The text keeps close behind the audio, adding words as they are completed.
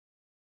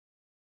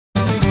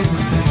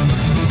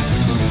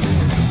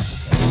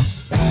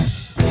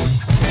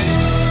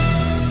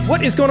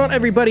What is going on,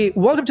 everybody?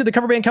 Welcome to the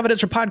Cover Band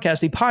Confidential Podcast,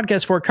 the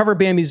podcast for cover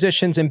band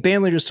musicians and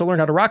band leaders to learn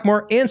how to rock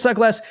more and suck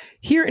less.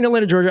 Here in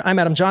Atlanta, Georgia, I'm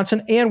Adam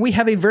Johnson, and we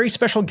have a very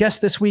special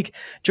guest this week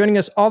joining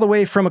us all the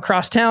way from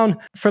across town,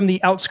 from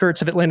the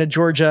outskirts of Atlanta,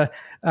 Georgia.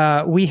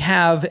 We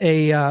have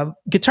a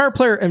guitar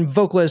player and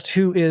vocalist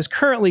who is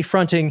currently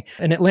fronting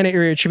an Atlanta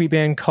area tribute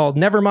band called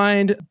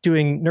Nevermind,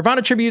 doing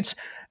Nirvana tributes,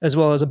 as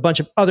well as a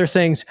bunch of other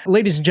things.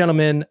 Ladies and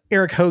gentlemen,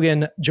 Eric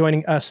Hogan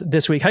joining us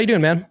this week. How you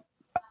doing, man?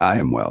 I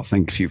am well.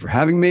 Thank you for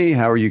having me.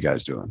 How are you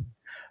guys doing?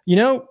 You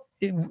know,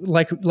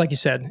 like you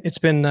said, it's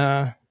been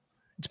a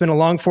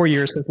long 4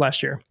 years since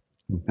last year.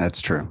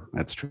 That's true.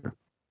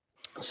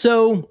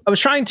 So I was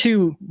trying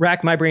to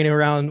rack my brain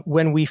around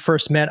when we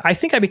first met. I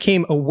think I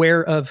became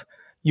aware of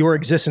your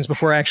existence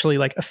before I actually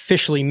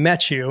officially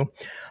met you.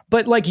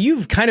 But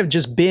you've kind of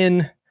just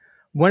been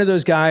one of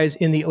those guys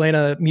in the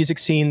Atlanta music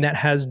scene that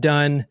has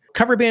done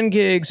cover band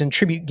gigs and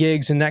tribute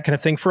gigs and that kind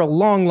of thing for a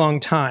long,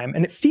 long time.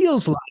 And it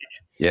feels like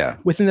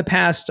within the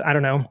past, I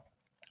don't know,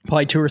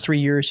 probably 2 or 3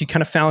 years, you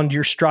kind of found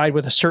your stride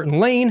with a certain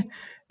lane,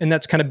 and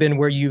that's kind of been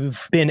where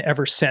you've been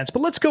ever since.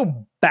 But let's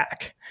go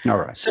back. All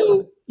right.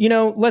 So,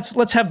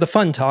 let's have the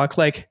fun talk.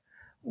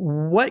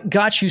 What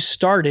got you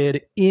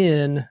started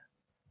in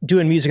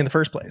doing music in the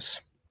first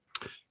place?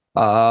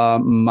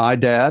 My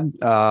dad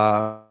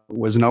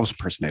was an Elvis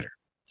impersonator.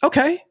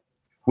 Okay.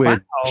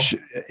 Which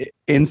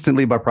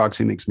instantly by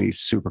proxy makes me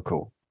super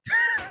cool.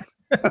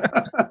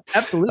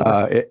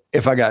 Absolutely.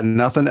 If I got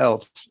nothing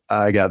else,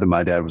 I got that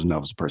my dad was an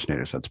Elvis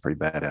impersonator. So that's pretty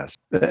badass.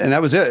 And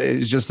that was it.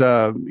 It's just,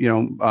 my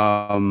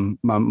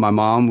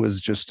mom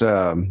was just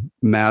a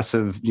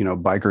massive,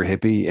 biker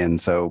hippie. And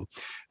so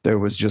there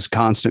was just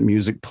constant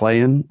music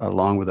playing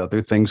along with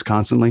other things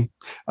constantly.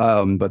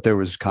 But there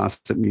was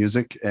constant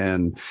music,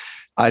 and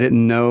I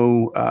didn't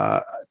know,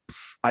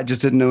 I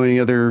just didn't know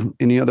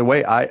any other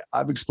way.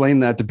 I've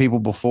explained that to people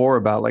before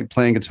about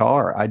playing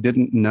guitar. I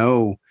didn't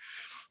know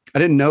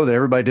that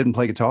everybody didn't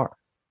play guitar.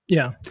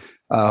 Yeah.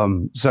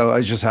 So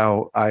it's just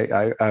how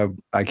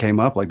I came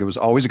up. There was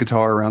always a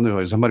guitar around. There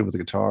was somebody with a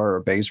guitar or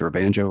a bass or a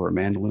banjo or a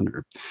mandolin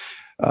or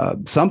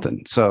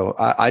something. So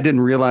I didn't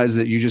realize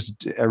that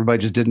everybody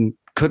just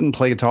couldn't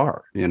play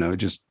guitar,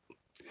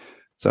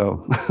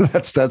 so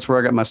that's where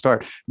I got my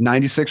start.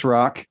 96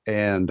 Rock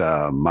and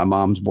my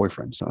mom's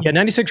boyfriend. So. Yeah,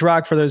 96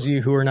 Rock, for those of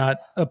you who are not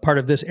a part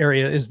of this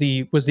area,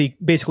 was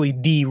basically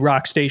the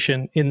rock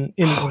station in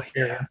the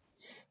area.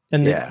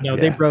 And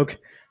they broke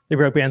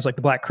bands like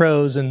the Black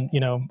Crowes and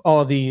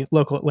all of the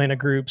local Atlanta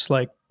groups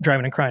like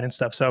Driving and Crying and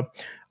stuff. So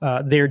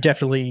they're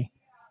definitely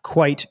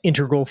quite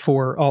integral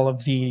for all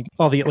the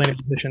Atlanta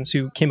musicians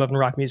who came up in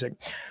rock music.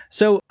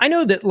 So I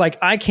know that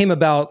I came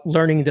about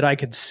learning that I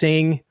could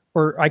sing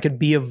or I could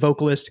be a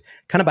vocalist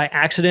kind of by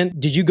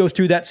accident. Did you go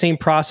through that same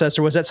process,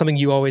 or was that something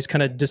you always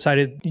kind of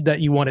decided that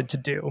you wanted to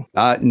do?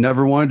 I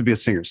never wanted to be a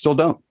singer. Still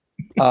don't.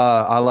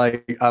 I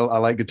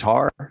like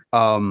guitar.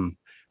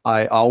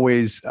 I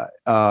always,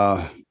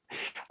 I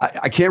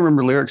can't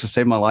remember lyrics to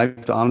save my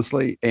life,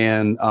 honestly.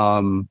 And,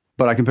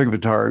 but I can pick up a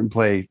guitar and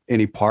play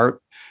any part,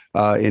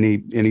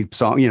 any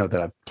song, that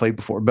I've played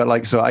before,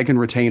 but so I can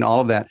retain all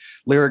of that.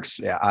 Lyrics.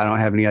 Yeah, I don't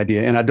have any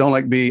idea. And I don't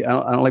like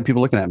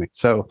people looking at me.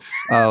 So,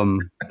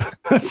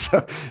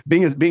 so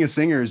being a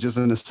singer is just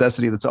a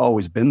necessity that's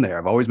always been there.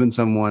 I've always been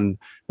someone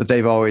that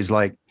they've always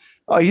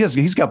oh,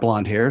 he's got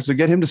blonde hair, so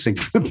get him to sing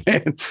for the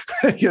band.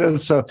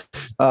 So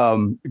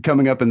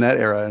coming up in that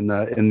era in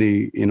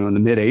the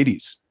mid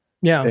 80s.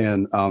 Yeah.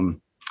 And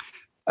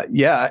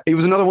it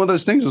was another one of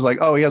those things. It was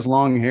oh, he has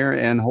long hair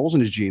and holes in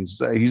his jeans.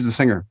 He's the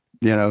singer,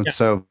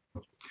 So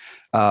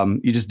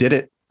you just did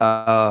it.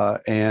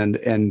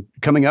 And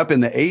coming up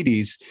in the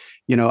 80s,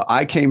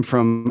 I came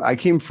from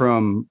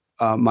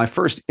my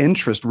first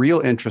real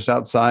interest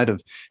outside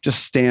of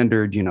just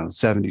standard,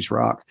 70s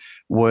rock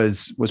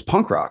was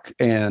punk rock.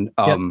 And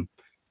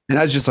and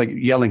I was just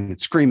yelling and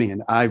screaming,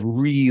 and I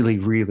really,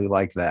 really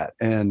liked that.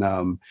 And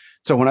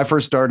so when I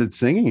first started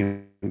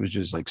singing, it was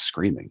just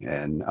screaming,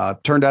 and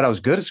turned out I was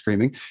good at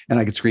screaming, and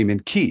I could scream in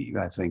key,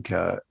 I think,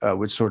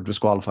 which sort of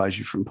disqualifies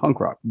you from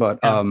punk rock. But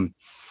I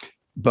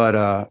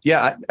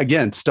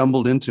again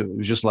stumbled into it. It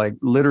was just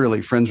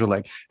literally friends were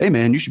like, "Hey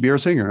man, you should be our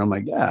singer." And I'm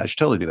like, "Yeah, I should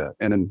totally do that."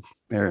 And then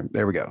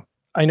there we go.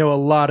 I know a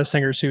lot of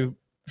singers who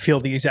feel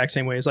the exact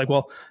same way. It's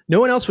well, no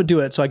one else would do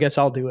it, so I guess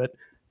I'll do it.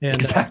 And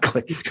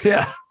exactly.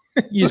 Yeah.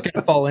 You just got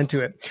to fall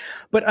into it.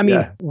 But I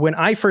mean, when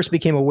I first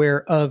became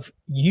aware of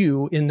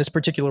you in this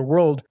particular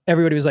world,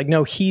 everybody was like,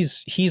 no,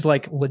 he's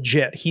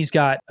legit. He's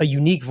got a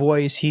unique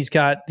voice. He's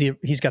got the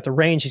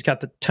range. He's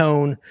got the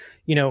tone,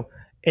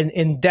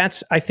 and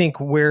that's, I think,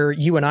 where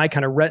you and I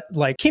kind of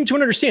came to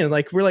an understanding.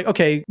 We're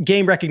okay,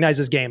 game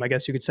recognizes game, I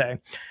guess you could say.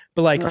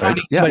 But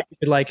finding somebody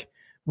who could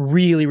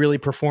really, really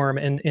perform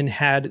and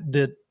had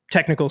the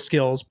technical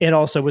skills, and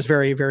also was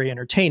very, very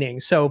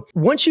entertaining. So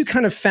once you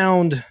kind of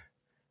found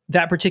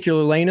that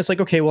particular lane. It's like,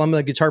 okay, well, I'm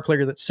a guitar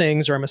player that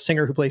sings, or I'm a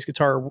singer who plays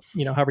guitar,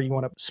 however you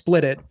want to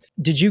split it.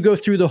 Did you go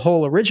through the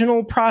whole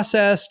original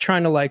process,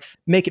 trying to like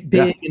make it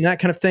big and that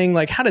kind of thing?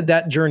 Like, how did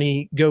that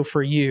journey go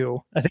for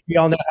you? I think we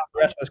all know how the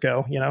rest of us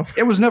go,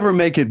 It was never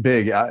make it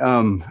big.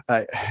 And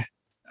I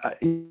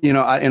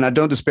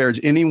don't disparage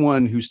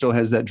anyone who still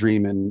has that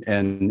dream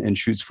and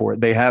shoots for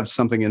it. They have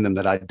something in them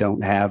that I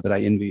don't have, that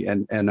I envy.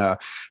 And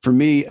for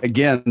me,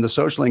 again, the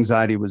social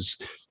anxiety was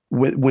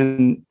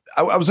when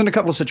I was in a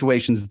couple of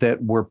situations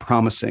that were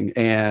promising,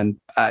 and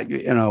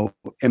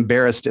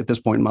embarrassed at this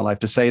point in my life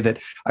to say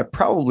that I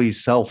probably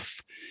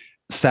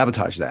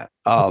sabotage that,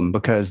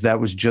 because that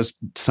was just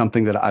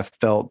something that I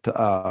felt.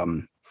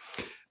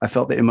 I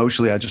felt that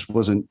emotionally, I just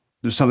wasn't.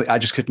 There's something I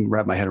just couldn't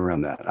wrap my head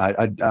around that.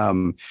 I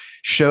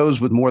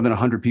shows with more than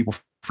 100 people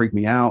freaked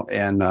me out,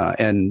 and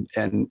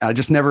I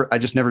just never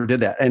did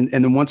that. And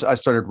then once I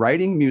started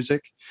writing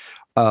music,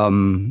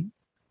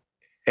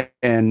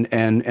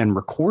 and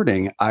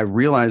recording, I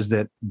realized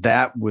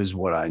that was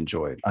what I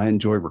enjoyed. I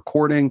enjoy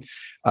recording.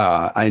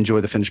 I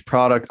enjoy the finished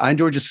product. I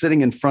enjoy just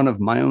sitting in front of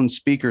my own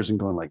speakers and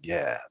going like,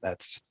 yeah,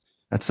 that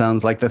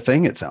sounds like the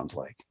thing it sounds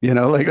like,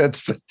 like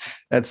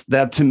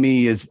that to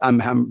me is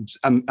I'm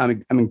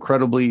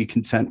incredibly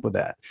content with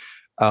that.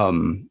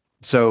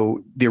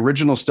 So the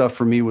original stuff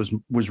for me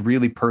was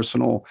really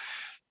personal,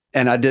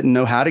 and I didn't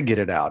know how to get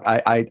it out.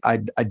 I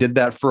did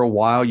that for a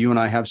while. You and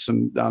I have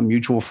some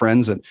mutual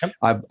friends, and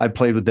I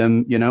played with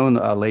them, in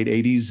the late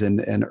 80s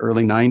and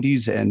early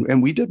 90s,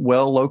 and we did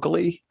well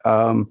locally.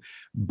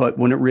 But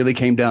when it really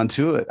came down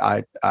to it,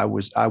 I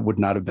would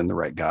not have been the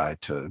right guy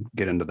to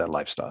get into that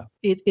lifestyle.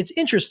 It's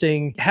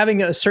interesting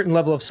having a certain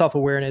level of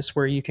self-awareness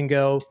where you can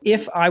go,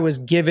 if I was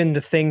given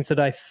the things that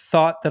I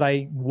thought that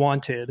I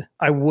wanted,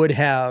 I would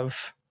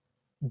have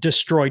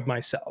destroyed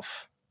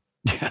myself.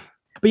 Yeah.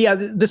 But yeah,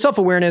 the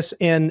self-awareness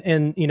and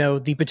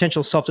the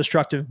potential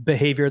self-destructive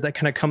behavior that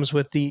kind of comes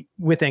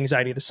with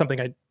anxiety, that's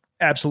something I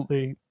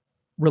absolutely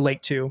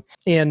relate to.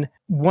 And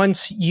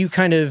once you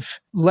kind of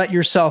let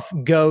yourself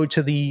go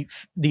to the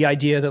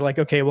idea that like,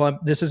 okay, well,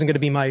 this isn't going to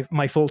be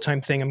my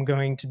full-time thing. I'm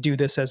going to do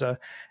this as a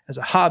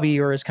hobby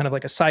or as kind of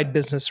like a side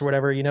business or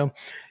whatever,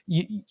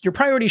 your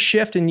priorities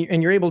shift and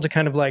you're able to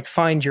kind of like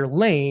find your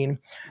lane.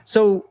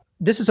 So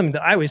this is something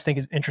that I always think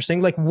is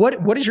interesting. Like,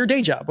 what is your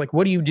day job? Like,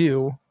 what do you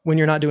do when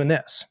you're not doing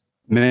this?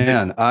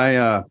 Man,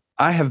 I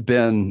have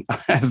been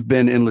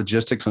in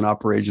logistics and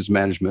operations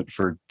management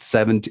for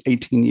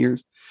 18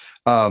 years.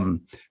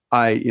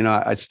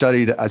 I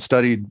studied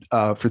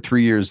for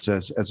 3 years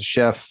as a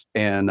chef,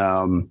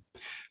 and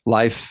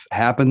life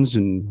happens,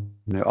 and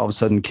all of a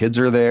sudden kids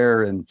are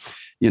there, and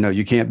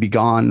you can't be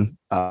gone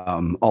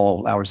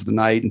all hours of the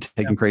night and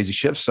taking crazy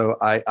shifts. So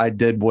I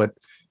did what.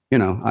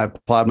 I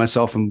applied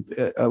myself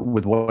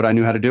with what I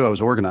knew how to do. I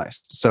was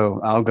organized. So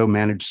I'll go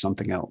manage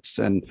something else.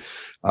 And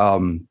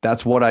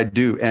that's what I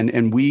do.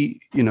 And we've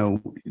been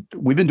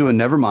doing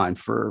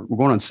Nevermind we're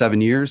going on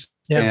 7 years.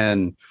 Yeah.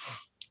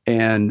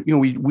 And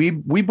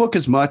we book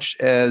as much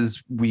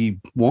as we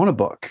want to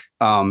book.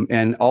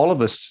 And all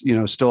of us,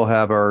 still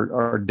have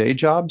our day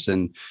jobs.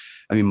 And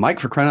I mean, Mike,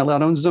 for crying out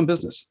loud, owns his own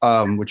business,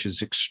 which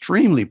is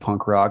extremely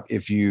punk rock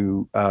if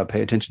you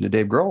pay attention to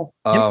Dave Grohl.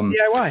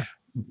 DIY.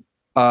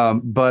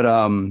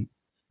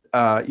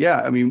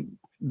 Yeah, I mean,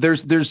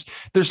 there's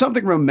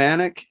something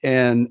romantic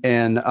and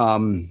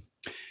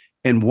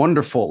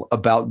wonderful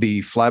about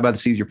the fly by the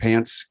seat of your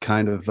pants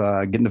kind of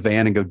get in the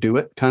van and go do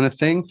it kind of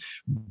thing.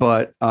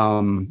 But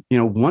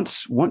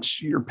once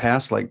you're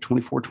past like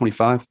 24,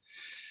 25,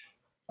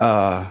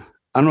 I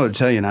don't know what to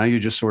tell you now.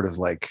 You're just sort of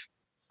like,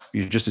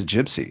 you're just a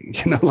gypsy,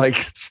 like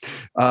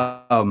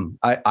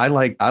I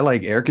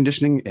like air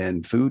conditioning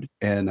and food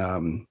and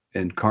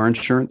car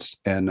insurance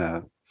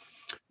and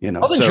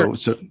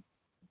so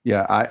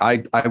yeah,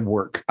 I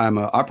work. I'm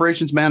an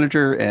operations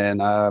manager,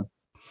 and I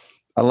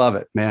love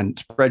it, man.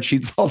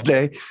 Spreadsheets all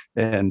day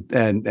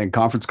and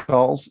conference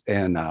calls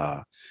and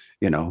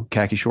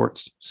khaki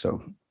shorts.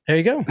 So there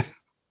you go.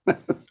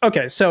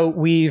 Okay, so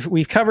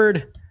we've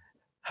covered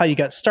how you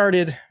got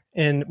started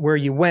and where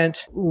you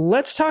went.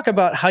 Let's talk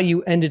about how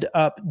you ended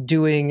up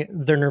doing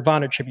the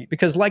Nirvana tribute,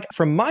 because like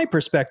from my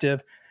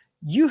perspective,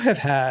 you have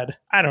had,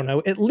 I don't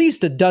know, at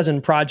least a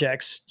dozen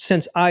projects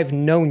since I've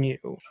known you.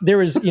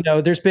 There's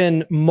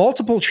been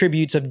multiple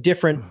tributes of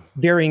different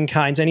varying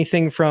kinds,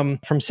 anything from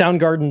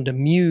Soundgarden to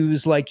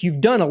Muse. Like,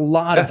 you've done a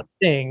lot of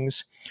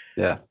things.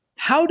 Yeah.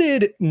 How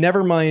did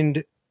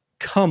Nevermind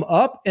come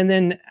up? And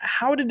then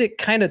how did it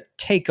kind of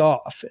take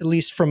off, at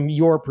least from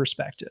your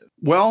perspective?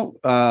 Well,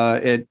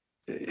 it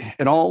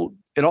all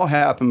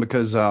happened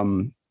because,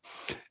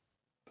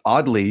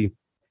 oddly,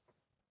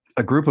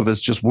 a group of us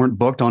just weren't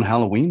booked on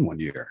Halloween one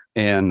year.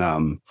 And,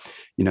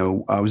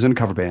 I was in a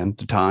cover band at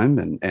the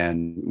time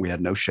and we had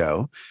no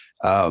show.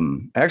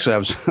 Actually, I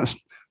was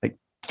like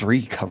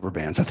 3 cover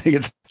bands, I think,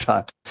 at the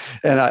time.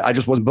 And I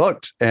just wasn't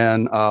booked.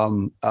 And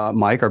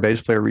Mike, our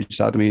bass player, reached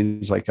out to me.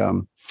 He's like,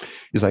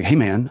 hey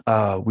man,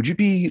 would you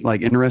be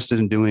like interested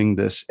in doing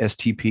this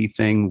STP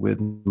thing with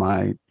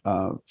my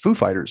Foo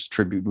Fighters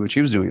tribute, which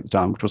he was doing at the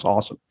time, which was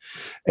awesome.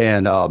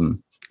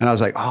 And I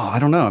was like, oh, I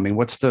don't know. I mean,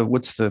 what's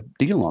the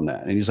deal on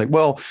that? And he's like,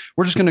 well,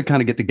 we're just going to kind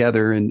of get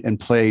together and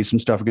play some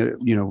stuff. We're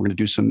going to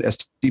do some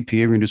STP.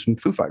 We're going to do some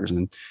Foo Fighters,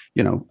 and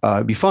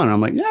it'd be fun. And I'm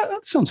like, yeah,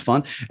 that sounds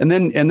fun. And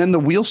then the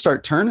wheels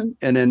start turning.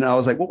 And then I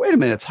was like, well, wait a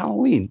minute, it's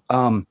Halloween.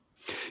 Can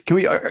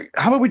we?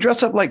 How about we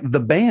dress up like the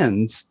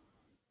bands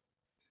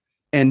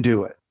and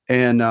do it?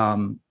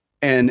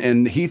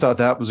 And he thought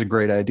that was a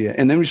great idea.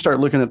 And then we start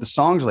looking at the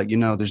songs, like,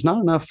 there's not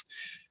enough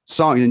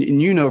song,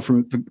 and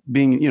from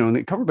being in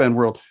the cover band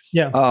world,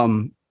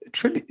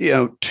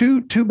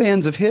 two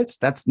bands of hits,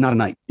 that's not a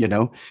night,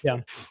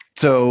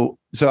 so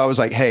I was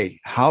like, hey,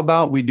 how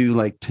about we do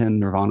like 10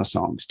 Nirvana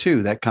songs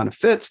too? That kind of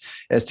fits.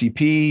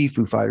 STP,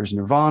 Foo Fighters,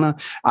 Nirvana.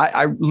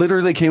 I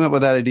literally came up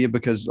with that idea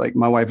because like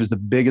my wife is the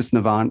biggest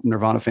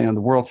Nirvana fan in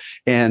the world,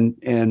 and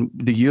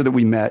the year that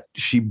we met,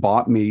 she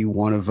bought me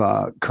one of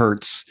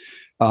Kurt's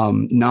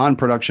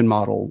non-production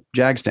model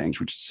Jagstangs,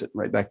 which is sitting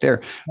right back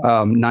there.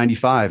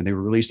 95. They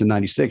were released in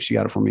 96. She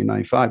got it for me in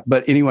 95.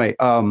 But anyway,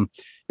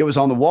 it was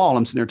on the wall.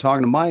 I'm sitting there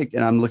talking to Mike,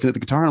 and I'm looking at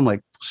the guitar, and I'm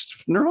like,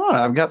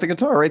 Nirvana, I've got the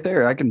guitar right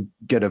there. I can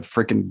get a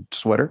freaking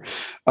sweater.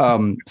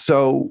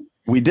 So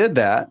we did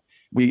that.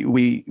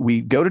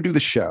 We go to do the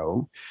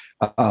show.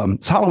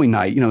 It's Halloween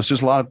night. It's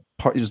just a lot of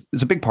parties.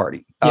 It's a big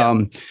party.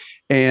 Yeah.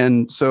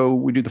 And so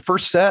we do the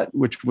first set,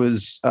 which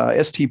was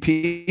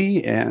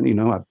STP, and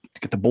I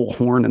get the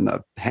bullhorn and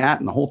the hat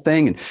and the whole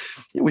thing, and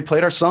we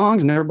played our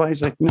songs, and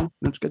everybody's like,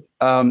 that's good.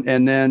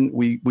 And then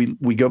we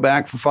go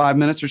back for 5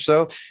 minutes or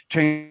so,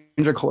 change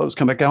our clothes,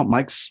 come back out.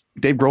 Mike's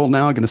Dave Grohl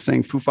now going to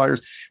sing Foo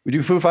Fighters. We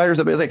do Foo Fighters.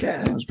 Everybody's like,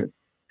 yeah, that was good.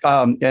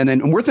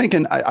 And we're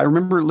thinking. I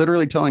remember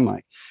literally telling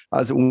Mike,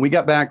 when we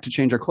got back to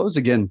change our clothes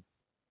again,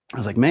 I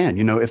was like, man,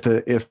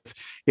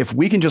 if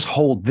we can just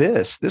hold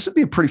this would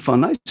be a pretty fun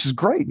night. This is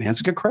great, man.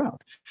 It's a good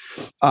crowd.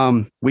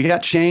 We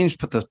got changed,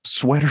 put the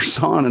sweaters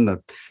on and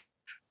the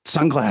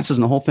sunglasses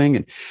and the whole thing,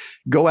 and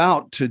go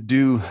out to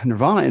do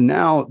Nirvana. And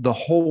now the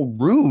whole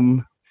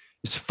room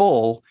is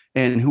full,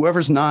 and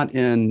whoever's not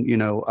in,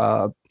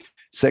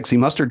 sexy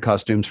mustard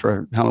costumes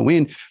for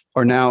Halloween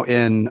are now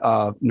in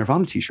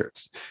Nirvana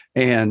t-shirts,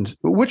 and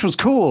which was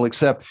cool,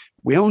 except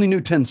we only knew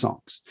 10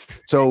 songs.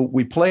 So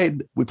we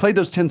played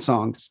those 10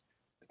 songs,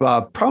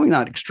 probably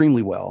not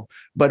extremely well,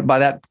 but by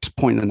that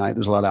point in the night,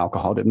 there's a lot of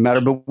alcohol. It didn't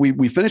matter. But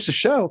we finished the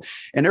show,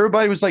 and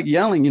everybody was like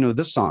yelling,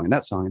 this song and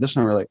that song and this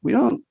song. We're like, we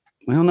don't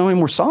know any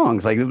more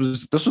songs. Like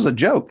this was a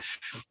joke.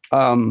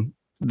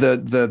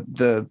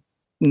 The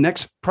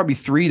next probably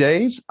 3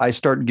 days, I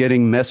start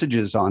getting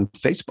messages on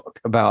Facebook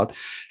about,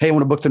 hey, I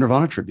want to book the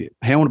Nirvana tribute.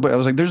 Hey, I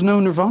was like, there's no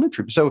Nirvana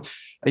tribute. So,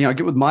 I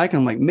get with Mike, and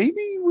I'm like,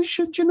 maybe we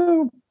should,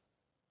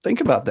 think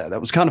about that.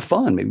 That was kind of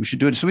fun. Maybe we should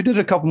do it. So we did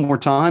it a couple more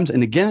times.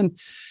 And again,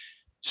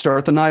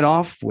 start the night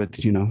off with,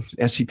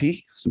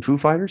 SCP, some Foo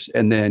Fighters,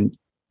 and then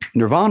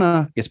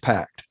Nirvana is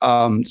packed.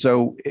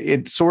 So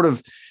it sort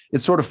of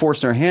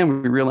forced our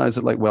hand. We realized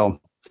that, like, well,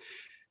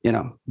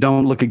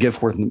 don't look a gift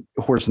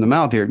horse in the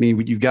mouth here. I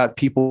mean, you've got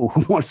people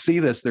who want to see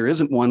this. There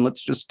isn't one.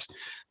 Let's just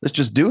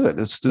do it.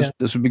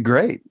 This would be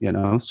great.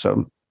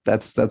 So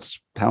that's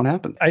how it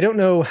happened. I don't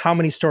know how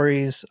many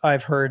stories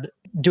I've heard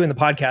doing the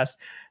podcast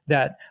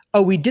that,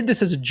 we did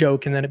this as a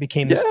joke, and then it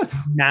became this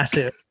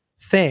massive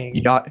thing.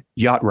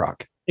 Yacht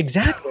rock.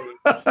 Exactly.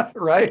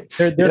 Right.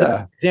 They're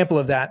the example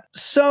of that.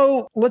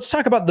 So let's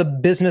talk about the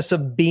business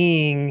of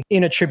being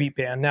in a tribute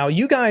band. Now,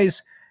 you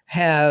guys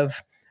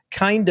have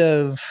kind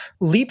of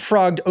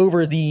leapfrogged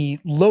over the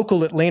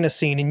local Atlanta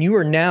scene, and you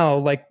are now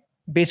like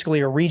basically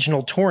a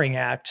regional touring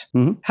act.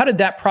 Mm-hmm. How did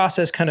that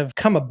process kind of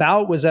come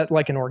about? Was that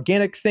like an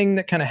organic thing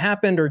that kind of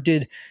happened, or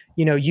did,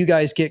 you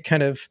guys get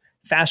kind of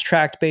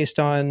fast-tracked based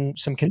on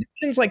some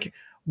conditions? Like,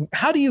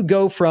 how do you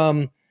go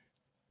from,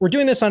 we're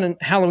doing this on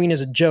Halloween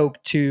as a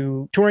joke,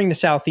 to touring the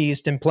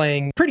Southeast and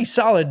playing pretty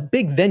solid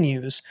big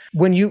venues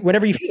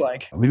whenever you feel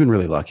like? We've been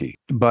really lucky,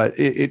 but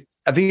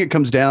I think it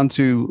comes down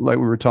to, like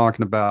we were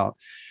talking about,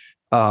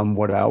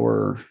 what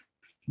our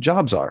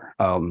jobs are.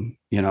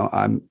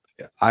 I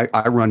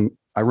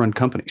run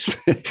companies,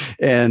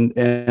 and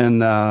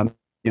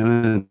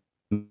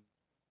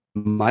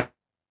Mike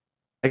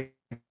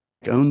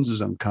owns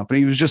his own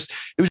company. It was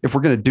if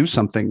we're going to do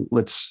something,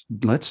 let's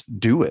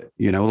do it.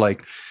 You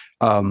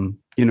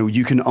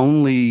can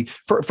only,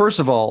 first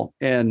of all,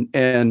 and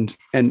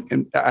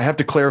I have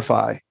to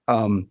clarify.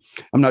 I'm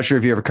not sure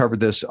if you ever covered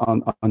this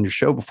on your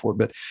show before,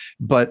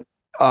 but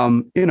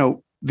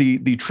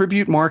the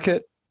tribute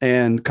market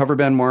and cover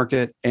band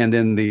market, and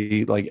then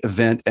the like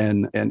event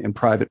and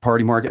private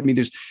party market. I mean,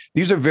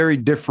 these are very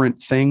different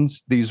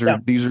things. It's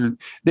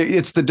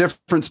the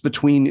difference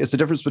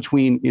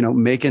between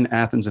Macon,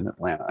 Athens, and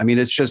Atlanta. I mean,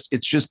 it's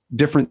just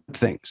different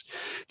things.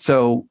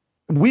 So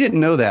we didn't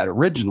know that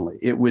originally.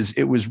 It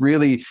was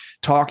really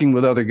talking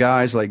with other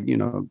guys, like, you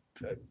know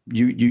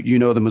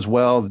them as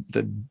well,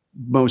 the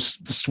the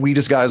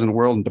sweetest guys in the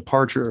world, and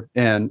Departure,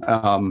 and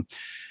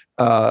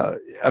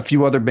a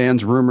few other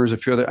bands, Rumors, a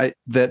few other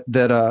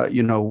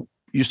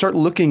you start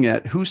looking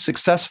at who's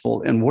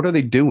successful and what are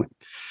they doing.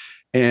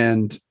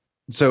 And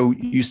so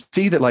you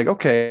see that, like,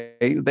 okay,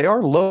 they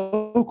are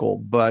local,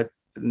 but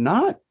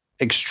not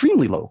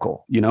extremely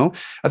local.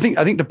 I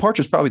think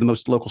Departure is probably the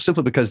most local,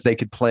 simply because they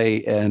could play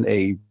in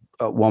a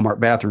Walmart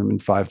bathroom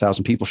and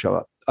 5,000 people show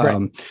up.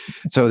 Right.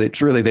 So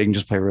it's really, they can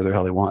just play wherever the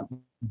hell they want.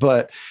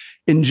 But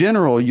in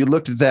general, you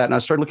looked at that, and I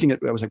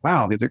was like,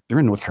 wow, they're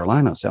in North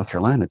Carolina, South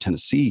Carolina,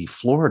 Tennessee,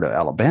 Florida,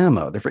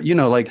 Alabama.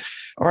 They're, like,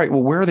 all right,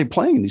 well, where are they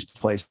playing in these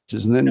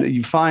places? And then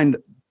you find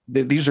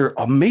that these are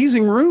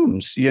amazing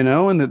rooms,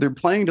 and that they're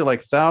playing to like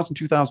 1,000,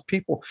 2,000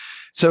 people.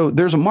 So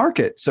there's a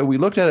market. So we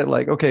looked at it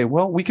like, okay,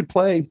 well, we could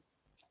play,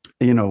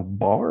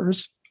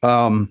 bars.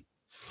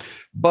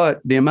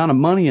 But the amount of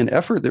money and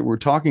effort that we're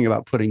talking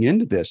about putting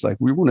into this, like,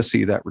 we want to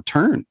see that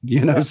return,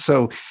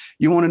 So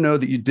you want to know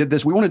that you did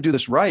this. We want to do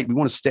this right. We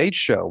want a stage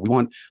show. We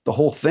want the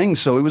whole thing.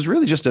 So it was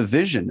really just a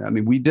vision. I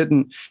mean, we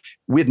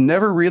had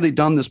never really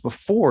done this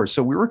before.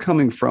 So we were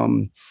coming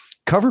from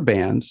cover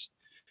bands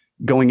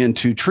going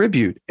into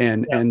tribute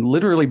and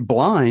literally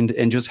blind,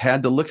 and just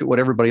had to look at what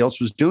everybody else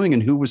was doing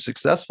and who was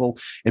successful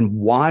and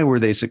why were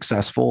they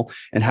successful,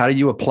 and how do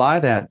you apply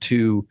that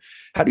to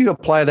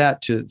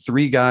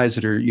three guys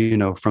that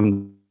are,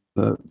 from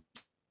the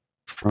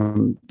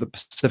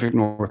Pacific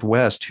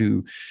Northwest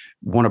who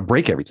want to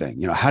break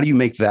everything. How do you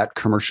make that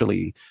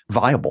commercially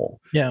viable?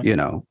 Yeah.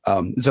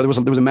 So there was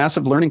a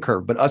massive learning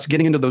curve, but us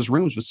getting into those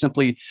rooms was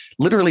simply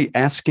literally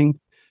asking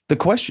the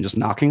question, just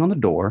knocking on the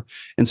door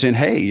and saying,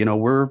 hey,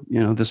 we're,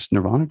 this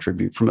Nirvana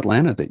tribute from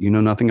Atlanta that you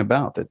know nothing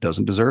about, that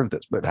doesn't deserve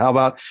this. But how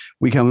about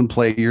we come and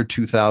play your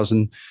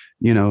 2,000,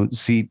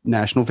 seat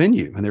national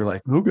venue? And they're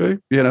like, okay,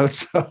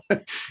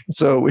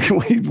 so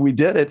we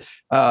did it.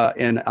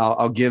 And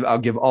I'll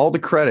give all the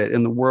credit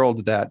in the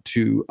world that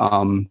to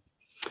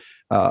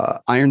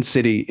Iron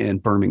City in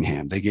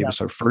Birmingham. They gave us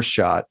our first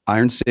shot,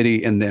 Iron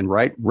City, and then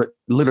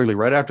literally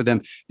right after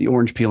them, the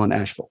Orange Peel in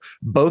Asheville.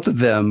 Both of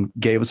them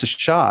gave us a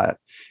shot,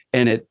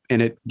 and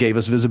it gave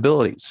us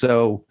visibility.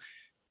 So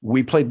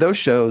we played those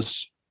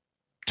shows.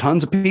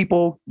 Tons of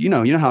people, you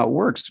know how it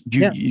works.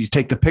 You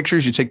take the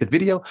pictures, you take the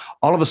video.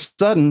 All of a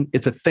sudden,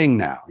 it's a thing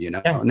now.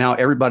 Now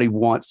everybody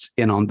wants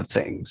in on the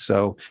thing.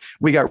 So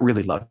we got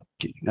really lucky.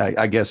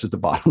 I guess is the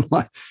bottom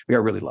line. We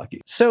got really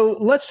lucky. So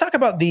let's talk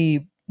about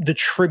the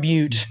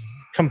tribute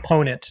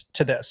component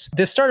to this.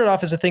 This started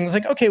off as a thing. It's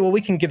like, okay, well, we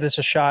can give this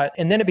a shot.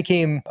 And then it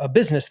became a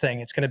business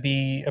thing. It's going to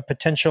be a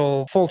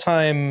potential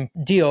full-time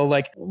deal.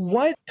 Like,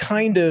 what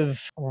kind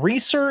of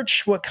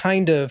research, what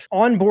kind of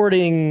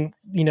onboarding,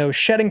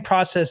 shedding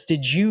process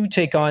did you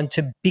take on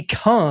to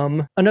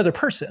become another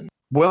person?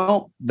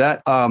 Well,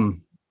 that,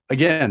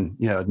 again,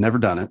 I'd never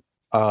done it.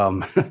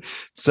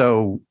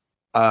 So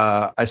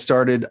I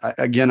started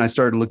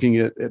looking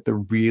at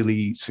the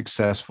really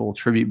successful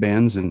tribute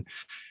bands and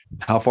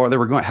how far they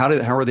were going. How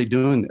are they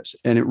doing this?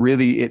 And it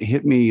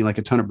hit me like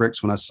a ton of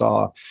bricks when I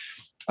saw,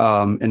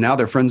 and now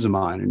they're friends of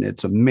mine and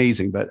it's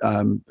amazing, but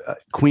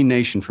Queen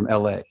Nation from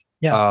LA,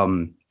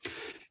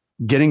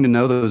 getting to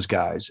know those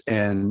guys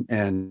and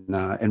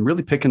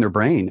really picking their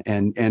brain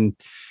and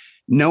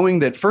knowing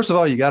that, first of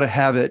all, you got to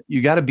have it.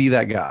 You got to be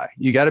that guy.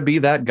 You got to be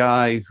that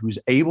guy who's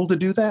able to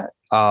do that.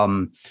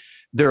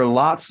 There are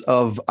lots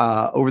of,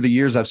 over the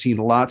years, I've seen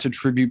lots of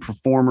tribute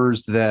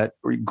performers that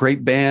are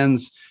great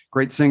bands,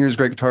 great singers,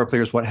 great guitar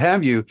players, what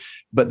have you,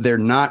 but they're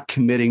not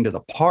committing to the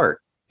part.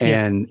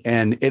 And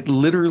it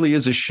literally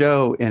is a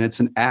show and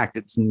it's an act.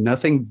 It's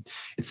nothing.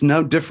 It's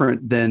no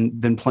different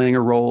than playing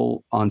a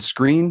role on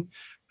screen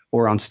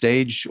or on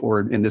stage,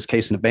 or in this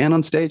case, in a band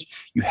on stage.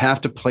 You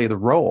have to play the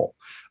role.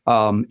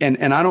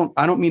 And I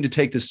don't mean to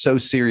take this so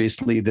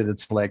seriously that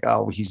it's like,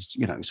 oh, he's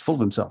full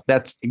of himself.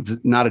 That's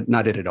not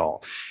it at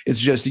all. It's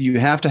just,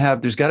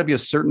 there's got to be a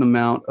certain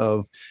amount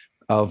of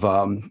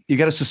you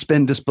got to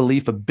suspend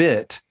disbelief a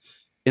bit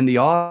in the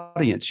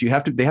audience. They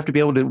have to be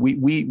able to,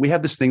 we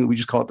have this thing that we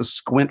just call it the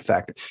squint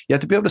factor. You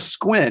have to be able to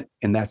squint.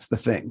 And that's the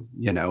thing,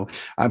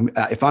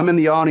 if I'm in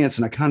the audience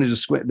and I kind of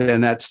just squint,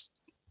 then that's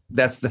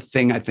the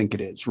thing I think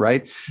it is,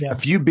 right? Yeah. A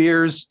few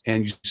beers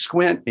and you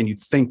squint and you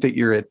think that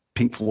you're at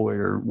Pink Floyd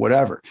or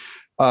whatever.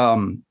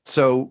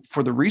 So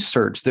for the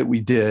research that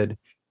we did,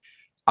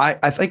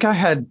 I think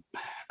I'm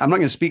not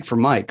going to speak for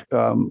Mike,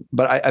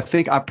 but I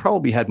think I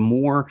probably had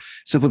more,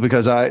 simply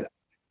because I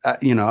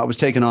was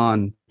taking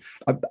on,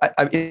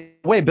 I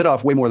bit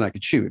off way more than I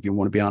could chew, if you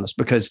want to be honest,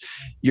 because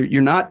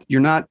you're not,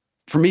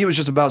 for me, it was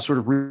just about sort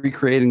of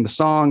recreating the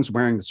songs,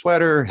 wearing the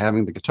sweater,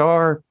 having the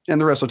guitar,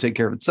 and the rest will take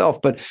care of itself.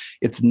 But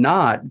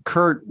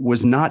Kurt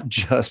was not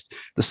just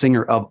the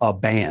singer of a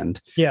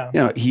band.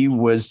 Yeah.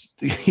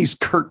 He's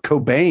Kurt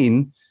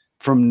Cobain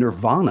from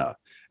Nirvana.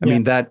 I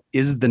mean, that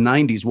is the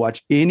 90s.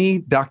 Watch any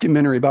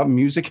documentary about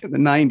music in the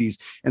 90s,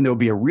 and there'll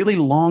be a really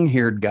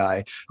long-haired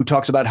guy who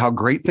talks about how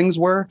great things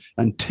were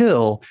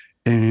until,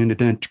 and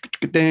there,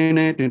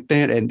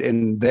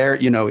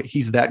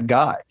 he's that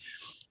guy.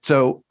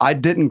 So I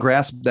didn't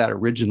grasp that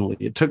originally.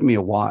 It took me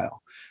a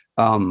while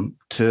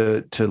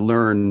to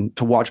learn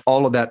to watch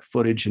all of that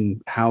footage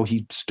and how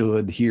he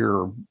stood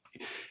here.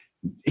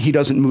 He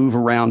doesn't move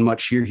around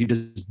much here. He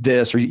does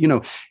this, or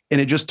and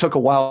it just took a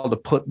while to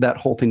put that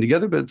whole thing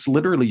together. But it's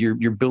literally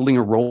you're building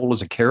a role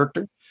as a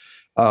character.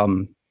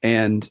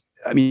 And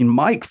I mean,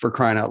 Mike, for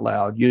crying out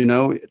loud,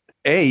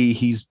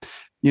 he's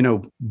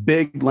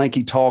big,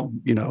 lanky, tall,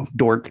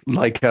 dork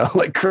like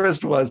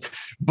Chris was.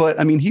 But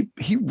I mean,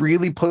 he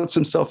really puts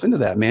himself into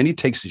that, man. He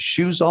takes his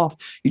shoes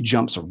off, he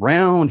jumps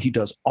around, he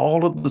does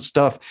all of the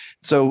stuff.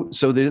 So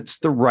that it's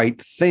the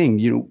right thing.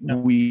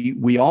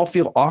 We all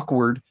feel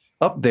awkward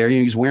up there.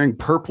 He's wearing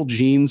purple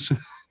jeans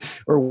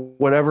or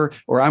whatever,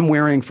 or I'm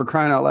wearing, for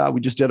crying out loud, we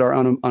just did our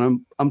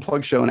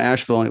unplugged show in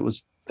Asheville, and it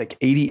was like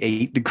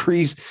 88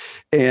 degrees.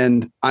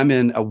 And I'm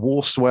in a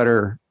wool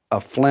sweater,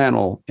 a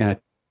flannel, and a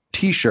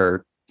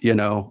t-shirt,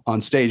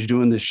 on stage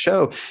doing this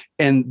show.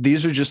 And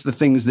these are just the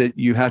things that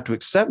you have to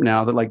accept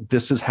now, that like,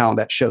 this is how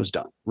that show's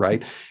done.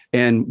 Right.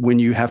 And when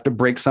you have to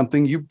break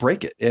something, you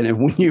break it.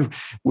 And when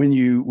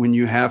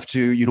you have to,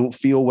 you don't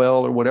feel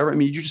well or whatever, I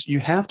mean, you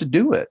have to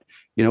do it,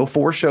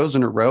 4 shows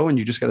in a row, and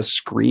you just got to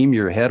scream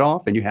your head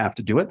off, and you have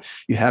to do it.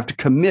 You have to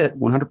commit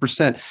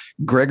 100%.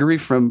 Gregory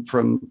from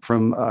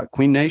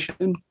Queen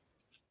Nation,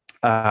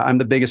 I'm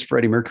the biggest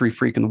Freddie Mercury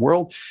freak in the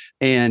world.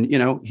 And,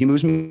 he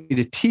moves me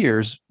to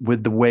tears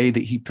with the way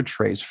that he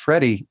portrays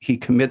Freddie. He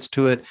commits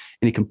to it,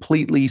 and he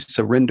completely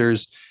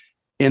surrenders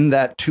in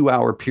that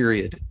 2-hour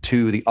period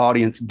to the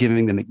audience,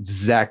 giving them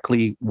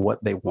exactly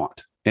what they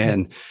want.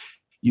 And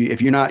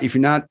if you're not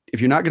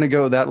going to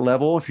go that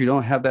level, if you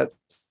don't have that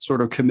sort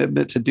of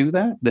commitment to do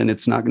that, then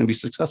it's not going to be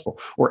successful,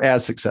 or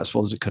as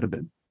successful as it could have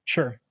been.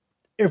 Sure.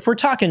 If we're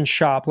talking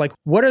shop, like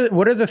what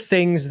are the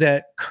things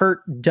that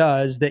Kurt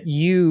does that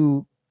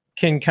you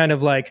can kind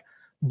of like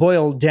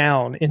boil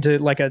down into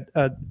like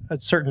a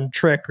certain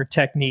trick or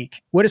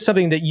technique? What is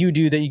something that you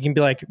do that you can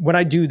be like, when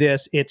I do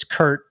this, it's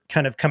Kurt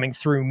kind of coming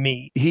through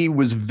me? He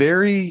was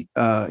very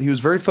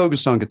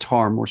focused on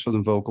guitar more so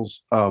than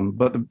vocals.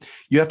 But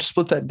you have to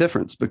split that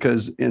difference,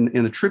 because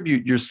in a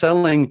tribute, you're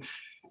selling,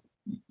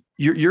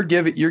 you're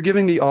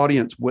giving the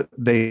audience what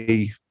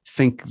they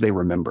think they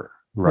remember.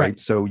 Right.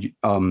 So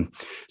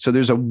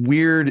there's a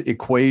weird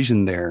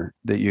equation there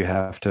that you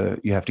have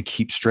to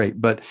keep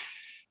straight. But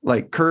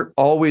like Kurt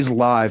always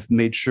live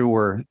made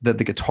sure that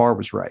the guitar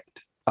was right.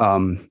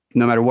 No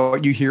matter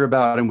what you hear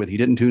about him with, he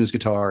didn't tune his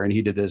guitar and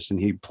he did this and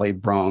he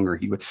played wrong, or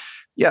to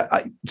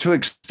an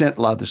extent,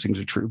 a lot of those things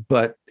are true,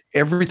 but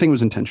everything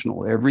was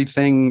intentional.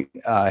 Everything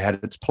had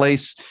its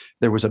place.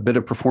 There was a bit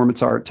of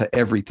performance art to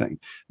everything.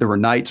 There were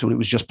nights when it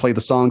was just play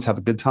the songs, have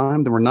a good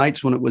time. There were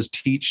nights when it was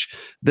teach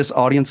this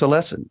audience a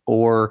lesson,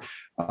 or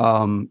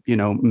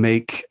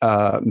make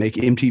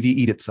MTV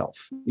eat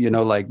itself.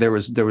 Like there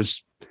was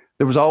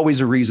always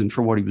a reason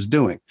for what he was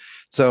doing.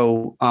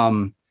 So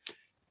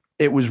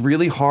it was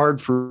really hard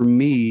for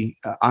me.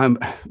 I'm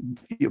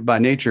by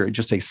nature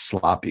just a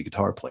sloppy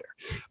guitar player.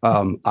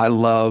 I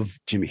love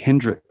Jimi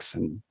Hendrix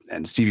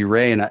and Stevie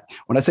Ray. And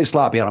when I say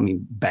sloppy, I don't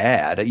mean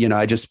bad,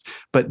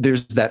 but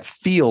there's that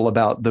feel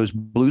about those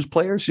blues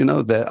players,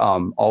 that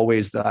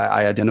always that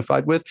I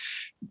identified with.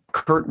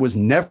 Kurt was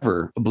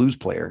never a blues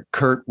player.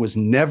 Kurt was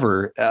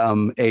never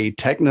a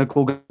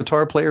technical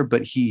guitar player,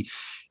 but he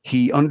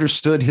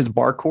understood his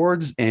bar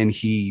chords, and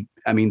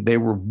they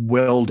were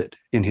welded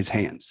in his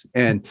hands.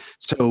 And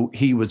so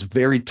he was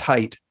very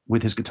tight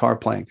with his guitar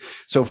playing.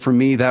 So for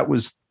me, that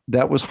was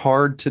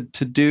hard to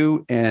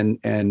do.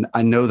 And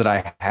I know that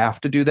I have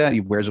to do that.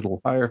 He wears it a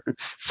little higher.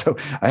 So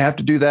I have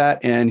to do that.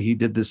 And he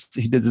did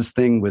this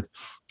thing with,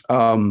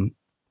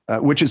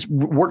 which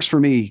works for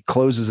me,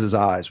 closes his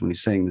eyes when he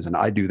sings. And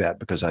I do that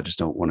because I just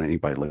don't want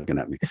anybody looking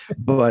at me.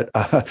 But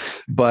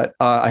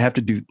I have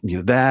to do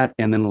that.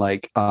 And then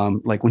like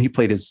when he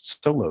played his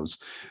solos,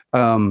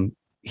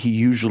 he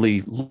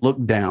usually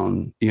looked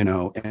down,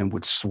 and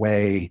would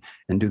sway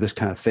and do this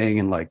kind of thing,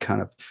 and like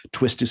kind of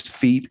twist his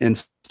feet and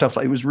stuff.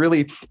 Like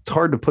it's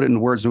hard to put it in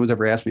words. No one's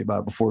ever asked me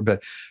about it before,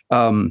 but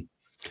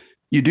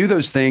you do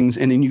those things,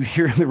 and then you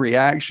hear the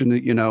reaction,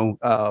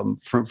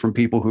 from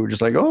people who are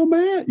just like, oh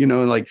man,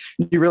 like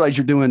you realize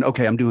you're doing,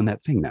 okay, I'm doing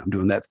that thing now. I'm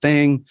doing that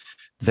thing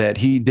that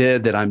he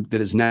did that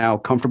is now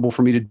comfortable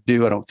for me to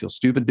do. I don't feel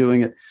stupid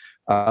doing it.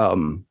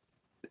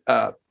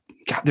 God,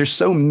 there's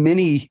so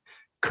many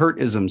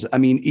Kurt-isms. I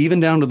mean, even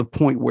down to the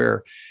point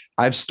where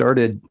I've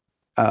started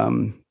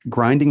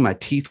grinding my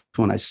teeth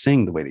when I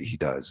sing the way that he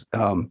does,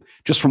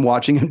 just from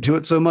watching him do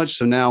it so much.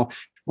 So now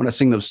when I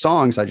sing those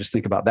songs, I just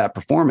think about that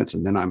performance,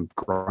 and then I'm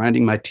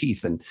grinding my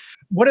teeth. And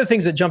one of the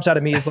things that jumps out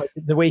at me is like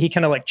the way he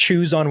kind of like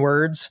chews on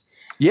words.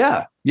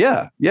 Yeah.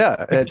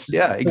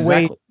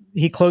 Exactly.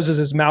 He closes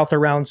his mouth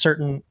around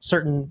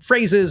certain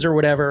phrases or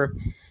whatever.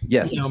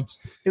 Yes.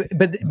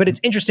 But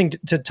it's interesting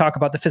to talk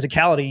about the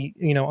physicality,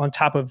 on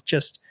top of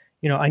just,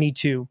 I need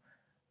to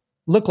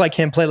look like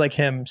him, play like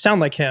him,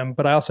 sound like him,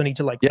 but I also need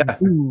to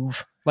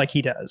move like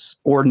he does,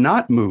 or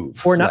not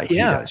move like he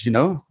does,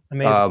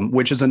 Amazing.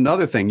 which is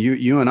another thing.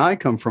 You and I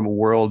come from a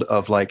world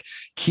of like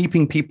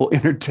keeping people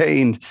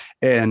entertained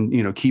and,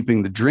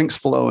 keeping the drinks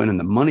flowing and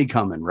the money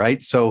coming.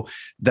 Right. So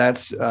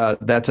that's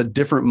a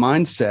different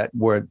mindset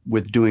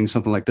with doing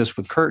something like this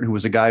with Kurt, who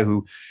was a guy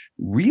who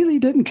really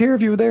didn't care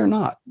if you were there or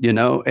not,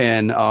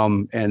 and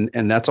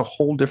that's a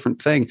whole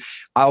different thing.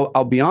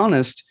 I'll be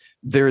honest.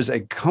 There's a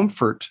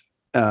comfort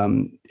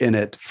in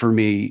it for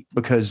me,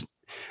 because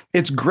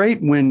it's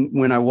great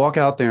when I walk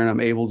out there and I'm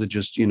able to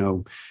just,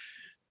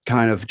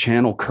 kind of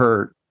channel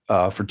Kurt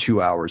for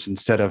 2 hours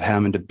instead of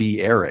having to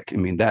be Eric. I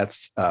mean,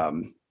 that's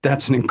an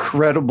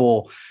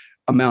incredible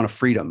amount of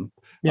freedom,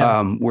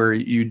 where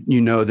you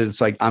know that it's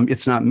like,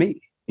 it's not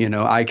me.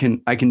 I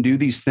can do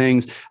these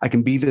things. I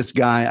can be this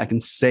guy. I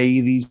can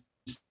say these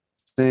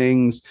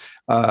things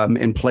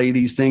and play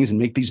these things and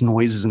make these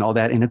noises and all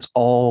that. And it's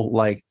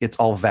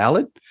all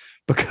valid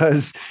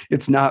because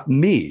it's not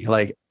me.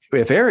 Like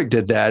if Eric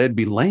did that, it'd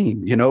be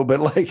lame,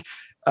 but like,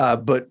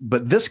 but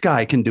this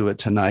guy can do it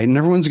tonight and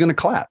everyone's going to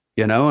clap,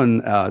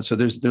 and so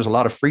there's a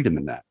lot of freedom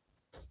in that.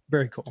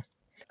 Very cool.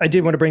 I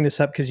did want to bring this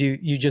up because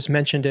you just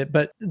mentioned it,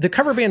 but the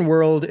cover band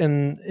world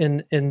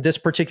in this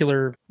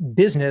particular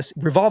business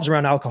revolves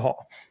around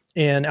alcohol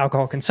and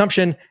alcohol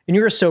consumption, and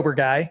you're a sober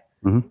guy.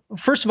 Mm-hmm.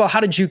 First of all, how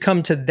did you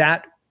come to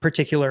that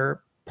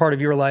particular part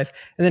of your life?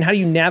 And then how do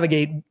you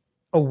navigate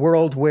a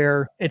world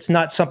where it's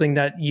not something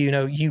that,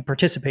 you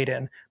participate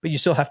in, but you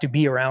still have to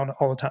be around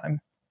all the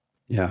time?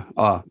 Yeah.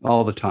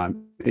 All the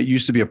time. It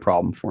used to be a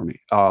problem for me.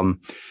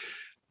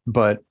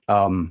 But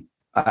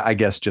I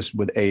guess just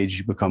with age,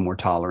 you become more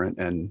tolerant,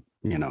 and,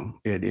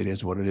 it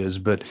is what it is.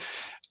 But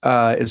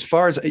as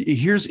far as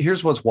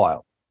here's what's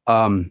wild.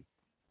 I've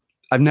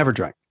never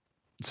drank.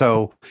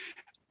 So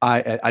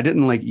I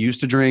didn't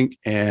used to drink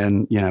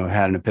and,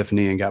 had an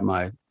epiphany and got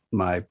my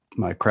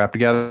crap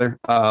together.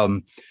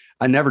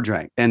 I never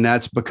drank. And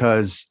that's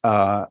because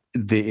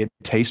it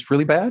tastes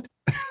really bad.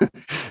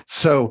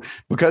 So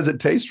because it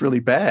tastes really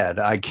bad,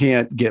 I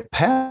can't get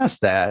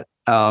past that.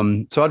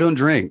 So I don't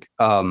drink.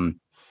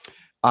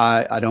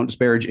 I don't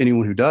disparage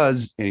anyone who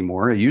does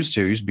anymore. I used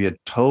to be a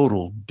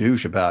total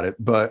douche about it.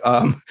 But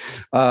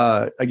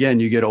again,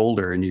 you get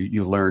older and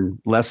you learn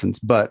lessons.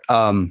 But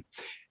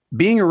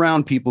being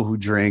around people who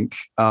drink,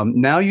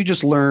 now you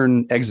just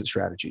learn exit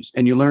strategies,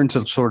 and you learn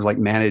to sort of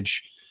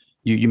manage.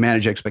 You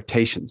manage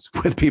expectations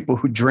with people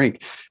who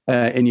drink,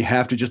 and you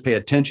have to just pay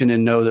attention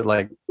and know that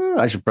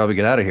I should probably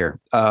get out of here.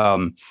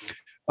 And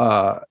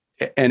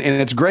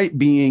it's great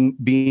being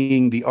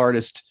the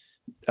artist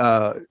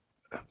now,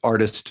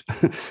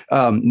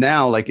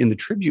 in the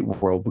tribute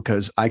world,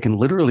 because I can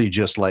literally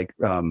just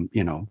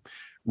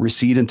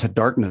recede into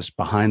darkness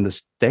behind the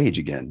stage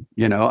again,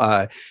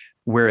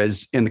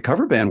 whereas in the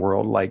cover band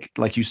world,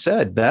 like you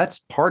said, that's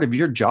part of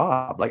your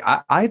job.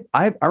 I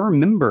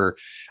remember,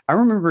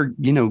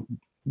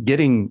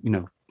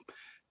 getting,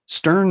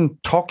 stern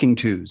talking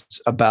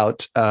tos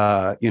about,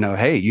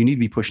 hey, you need to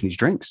be pushing these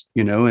drinks,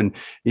 and,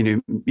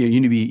 you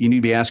need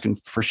to be asking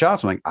for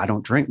shots. I'm like, I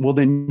don't drink. Well,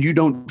 then you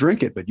don't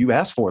drink it, but you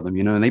ask for them,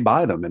 and they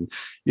buy them. And,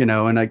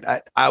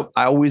 and I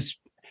always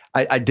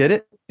did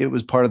it. It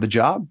was part of the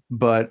job,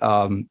 but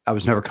I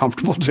was never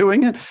comfortable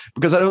doing it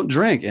because I don't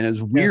drink. And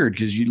it's weird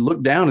because you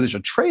look down and there's a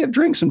tray of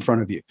drinks in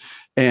front of you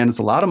and it's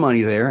a lot of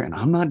money there and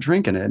I'm not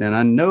drinking it. And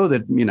I know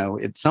that,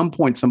 at some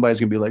point somebody's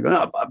gonna be like,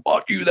 oh, I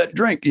bought you that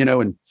drink,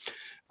 and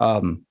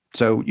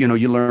so, you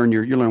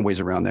learn ways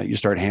around that. You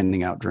start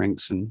handing out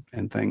drinks and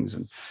things.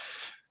 And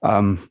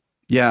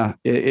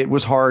it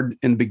was hard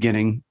in the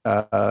beginning.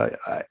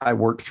 I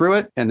worked through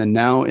it. And then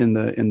now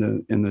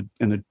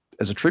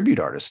as a tribute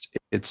artist,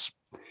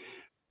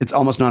 it's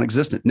almost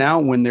non-existent now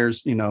when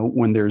there's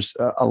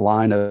a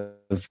line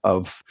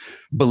of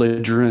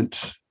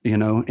belligerent,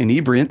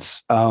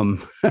 inebriants.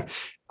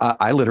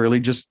 I literally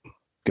just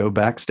go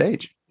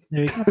backstage.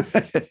 There you go.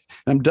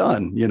 I'm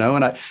done, and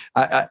I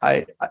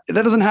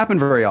that doesn't happen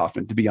very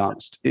often, to be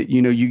honest.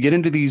 You get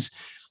into these,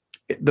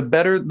 the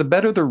better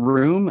the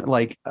room,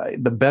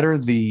 the better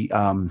the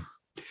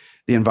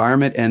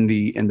environment and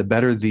the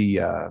better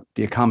the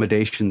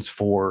accommodations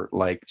for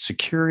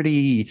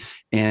security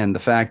and the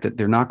fact that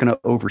they're not going to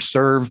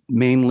overserve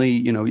mainly,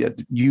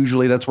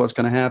 usually that's what's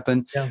going to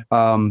happen. Yeah.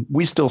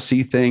 We still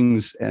see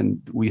things and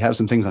we have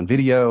some things on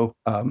video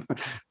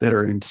that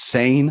are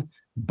insane,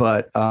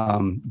 but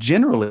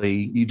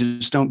generally you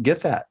just don't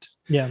get that.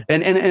 Yeah.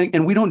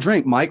 And we don't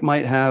drink. Mike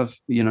might have,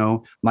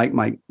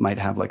 Mike might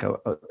have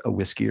a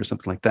whiskey or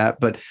something like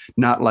that, but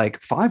not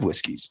 5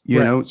 whiskeys,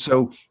 you know?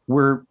 So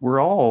we're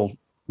all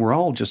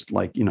just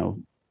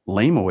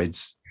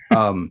lameoids,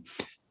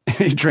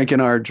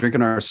 drinking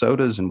our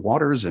sodas and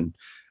waters. And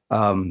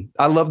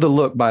I love the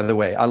look, by the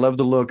way. I love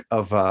the look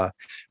of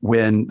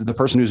when the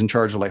person who's in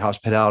charge of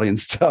hospitality and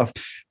stuff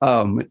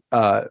comes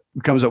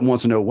up and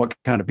wants to know what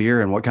kind of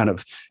beer and what kind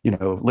of,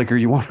 liquor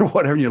you want or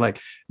whatever. And you're like,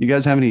 you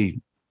guys have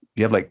any,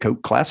 you have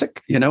Coke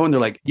Classic, and they're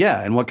like,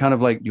 yeah. And what kind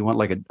of you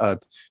want a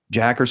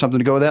Jack or something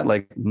to go with that?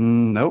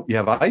 Nope. You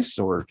have ice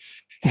or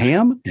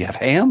ham? You have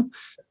ham?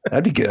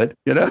 That'd be good,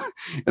 you know?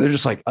 And they're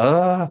just like,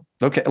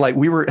 okay. Like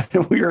we were,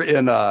 we were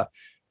in,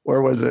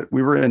 where was it?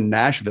 We were in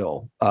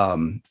Nashville, a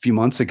few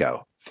months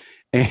ago,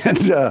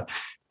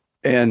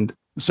 and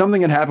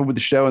something had happened with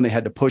the show and they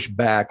had to push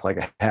back like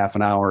a half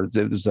an hour.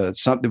 There was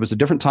a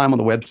different time on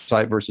the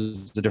website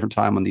versus a different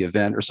time on the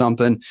event or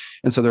something.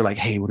 And so they're like,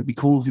 hey, would it be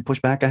cool if you push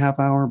back a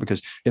half hour?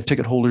 Because you have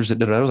ticket holders that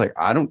did it. I was like,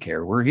 I don't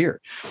care. We're here.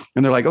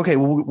 And they're like, okay,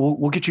 well,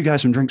 we'll get you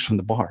guys some drinks from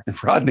the bar.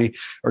 And Rodney,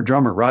 our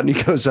drummer, Rodney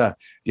goes,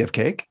 you have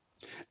cake?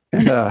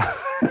 And, and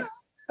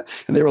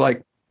they were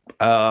like,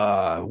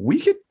 we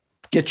could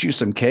get you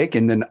some cake.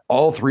 And then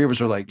all three of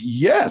us are like,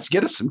 yes,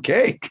 get us some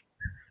cake.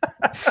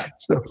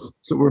 so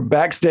we're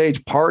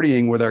backstage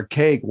partying with our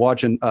cake,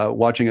 watching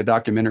a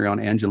documentary on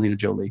Angelina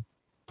Jolie.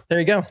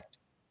 There you go.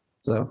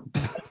 So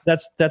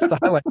that's the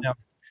highlight now.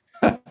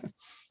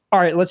 All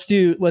right, let's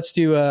do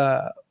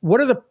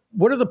what are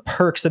the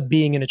perks of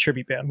being in a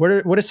tribute band?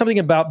 What is something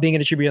about being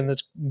in a tribute band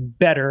that's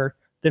better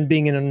than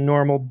being in a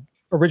normal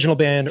original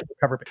band or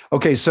cover band?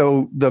 Okay,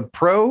 so the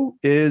pro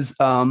is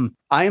I'm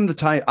the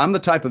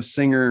type of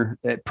singer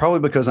that,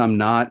 probably because I'm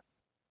not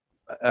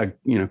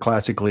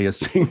classically a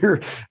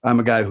singer, I'm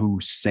a guy who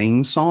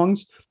sings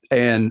songs,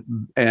 and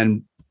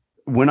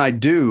when I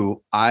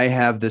do, I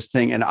have this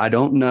thing, and I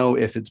don't know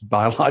if it's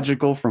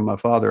biological from my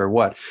father or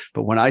what,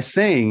 but when I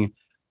sing,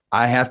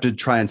 I have to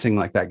try and sing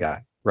like that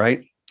guy,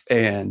 right?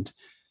 And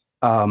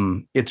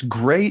it's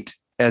great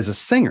as a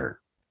singer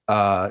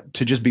to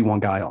just be one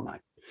guy all night.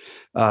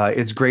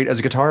 It's great as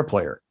a guitar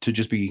player to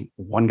just be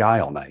one guy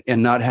all night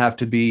and not have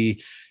to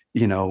be,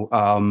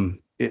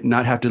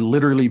 not have to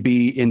literally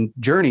be in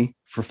Journey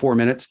for 4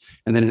 minutes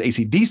and then in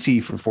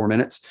AC/DC for 4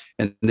 minutes.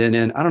 And then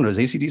does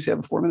AC/DC have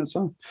a 4-minute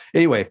song?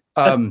 Anyway,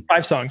 5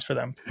 songs for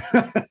them.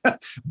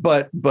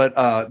 but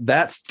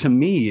that's, to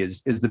me,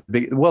 is the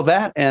big, well,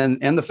 that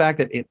and the fact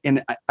that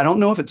I don't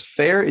know if it's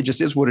fair. It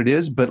just is what it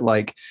is. But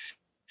like,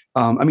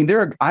 I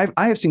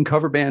have seen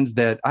cover bands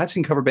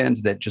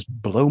that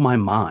just blow my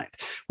mind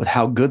with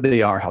how good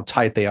they are, how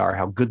tight they are,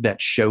 how good that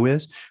show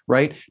is,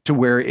 right? To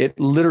where it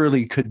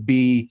literally could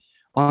be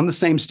on the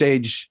same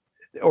stage,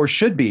 or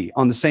should be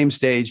on the same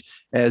stage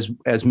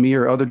as me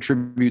or other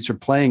tributes are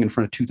playing in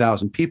front of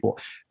 2,000 people.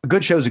 A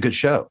good show is a good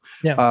show.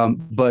 Yeah.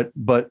 But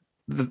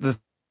the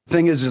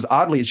thing is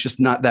oddly, it's just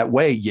not that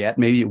way yet.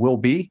 Maybe it will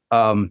be.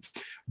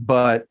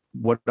 But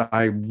what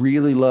I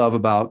really love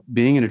about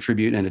being in a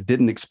tribute, and I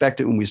didn't expect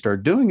it when we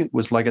started doing it,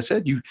 was, like I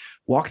said, you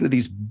walk into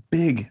these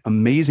big,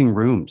 amazing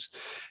rooms,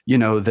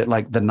 that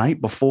like the night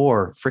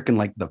before freaking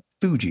like the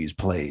Fugees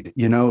played,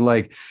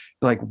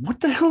 like what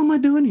the hell am I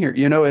doing here?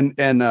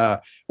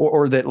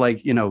 Or that,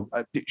 like,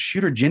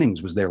 Shooter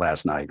Jennings was there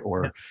last night,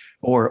 or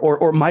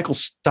Michael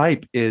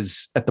Stipe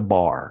is at the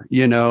bar,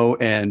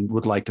 and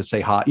would like to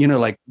say hi,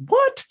 like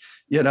what,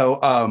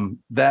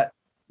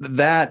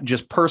 that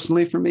just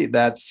personally for me,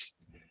 that's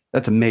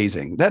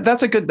amazing.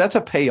 That's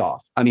a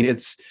payoff. I mean,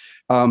 it's,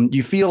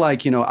 you feel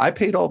like, I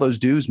paid all those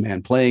dues,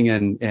 man, playing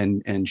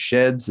in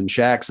sheds and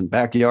shacks and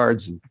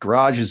backyards and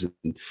garages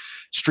and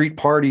street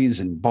parties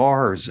and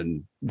bars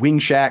and wing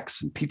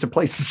shacks and pizza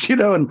places,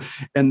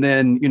 and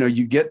then,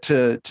 you get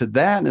to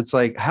that, and it's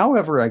like,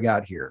 however I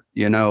got here,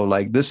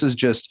 like, this is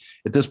just,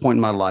 at this point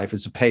in my life,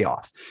 it's a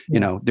payoff.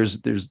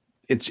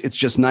 It's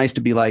just nice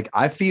to be like,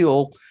 I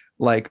feel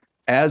like,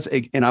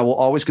 and I will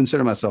always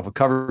consider myself a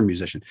cover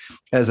musician,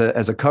 as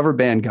a cover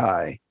band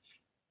guy.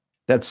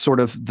 That's sort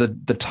of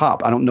the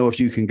top. I don't know if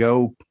you can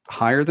go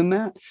higher than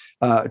that.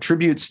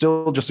 Tribute's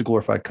still just a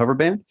glorified cover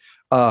band.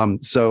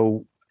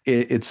 So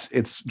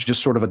it's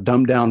just sort of a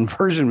dumbed down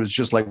version. It's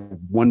just like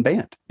one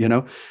band,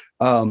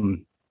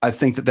 I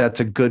think that's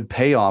a good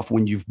payoff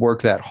when you've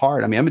worked that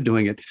hard. I mean, I've been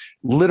doing it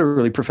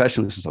literally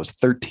professionally since I was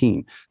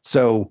 13.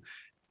 So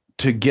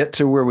to get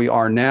to where we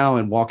are now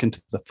and walk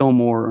into the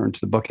Fillmore or into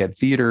the Buckhead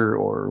Theater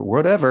or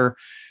whatever,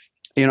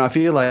 I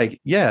feel like,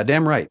 yeah,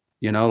 damn right.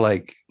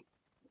 Like,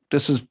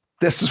 this is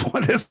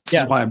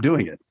why I'm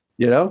doing it.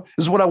 This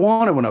is what I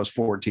wanted when I was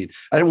 14.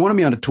 I didn't want to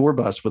be on a tour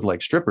bus with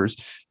like strippers.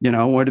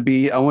 I wanted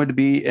to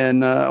be in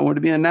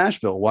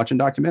Nashville watching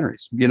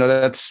documentaries.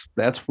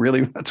 That's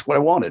what I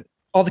wanted.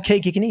 All the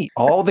cake you can eat.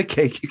 All the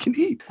cake you can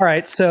eat. All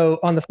right. So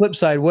on the flip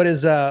side, what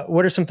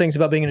are some things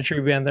about being in a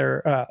tribute band that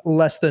are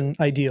less than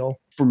ideal?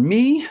 For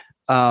me,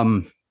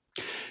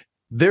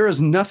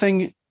 there's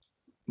nothing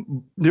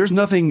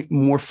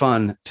more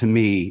fun to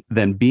me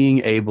than being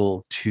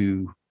able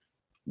to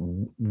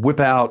whip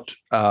out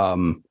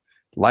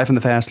Life in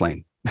the Fast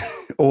Lane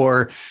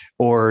or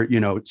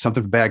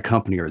something for Bad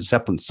Company or a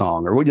Zeppelin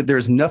song, or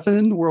there's nothing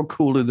in the world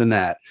cooler than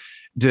that,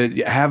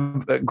 to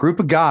have a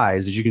group of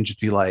guys that you can just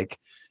be like,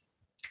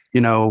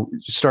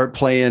 start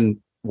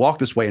playing Walk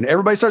This Way, and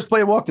everybody starts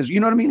playing Walk This. You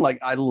know what I mean? Like,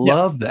 I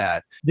love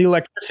that. The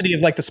electricity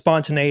of like the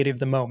spontaneity of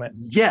the moment.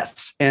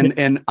 Yes. And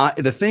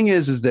the thing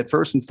is that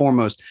first and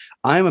foremost,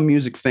 I'm a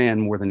music fan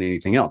more than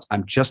anything else.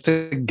 I'm just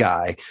a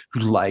guy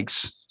who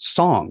likes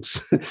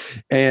songs.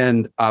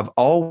 And I've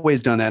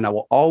always done that. And I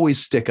will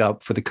always stick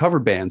up for the cover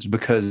bands,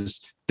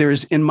 because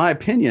there's, in my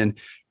opinion,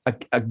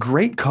 a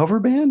great cover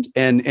band.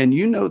 And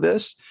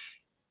this,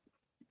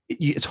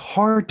 it's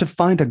hard to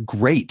find a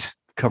great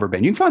cover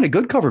band. You can find a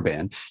good cover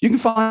band. You can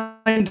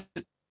find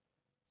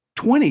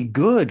 20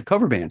 good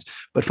cover bands,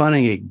 but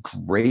finding a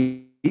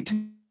great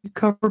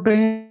cover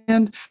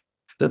band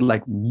that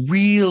like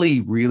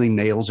really, really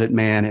nails it,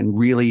 man, and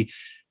really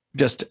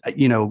just,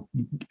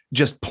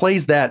 just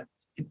plays that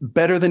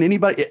better than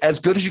anybody, as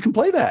good as you can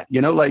play that,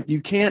 like you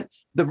can't,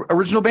 the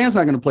original band's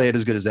not going to play it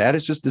as good as that.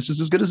 It's just, this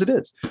is as good as it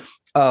is.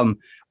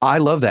 I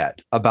love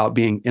that about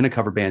being in a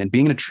cover band and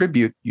being in a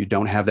tribute. You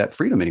don't have that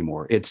freedom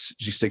anymore. It's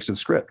just sticks to the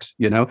script,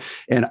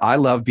 and I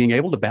love being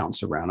able to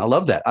bounce around. I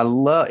love that. I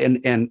love,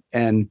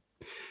 and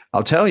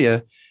I'll tell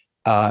you,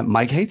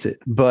 Mike hates it,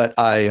 but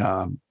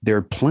there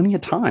are plenty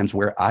of times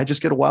where I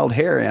just get a wild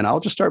hair and I'll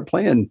just start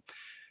playing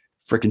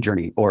freaking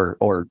Journey or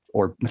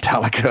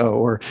Metallica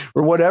or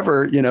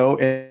whatever,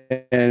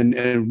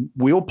 and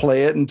we'll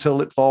play it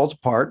until it falls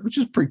apart, which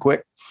is pretty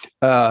quick.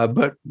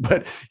 But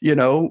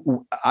I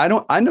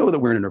know that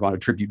we're in a Nirvana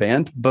tribute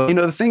band, but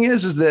the thing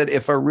is that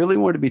if I really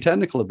wanted to be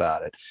technical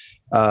about it,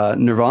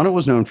 Nirvana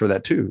was known for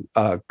that too.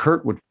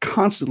 Kurt would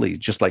constantly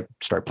just like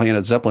start playing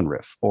a Zeppelin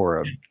riff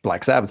or a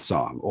Black Sabbath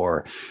song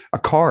or a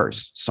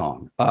Cars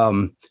song.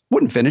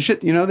 Wouldn't finish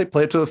it, they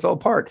play it till it fell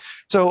apart.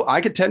 So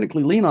I could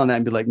technically lean on that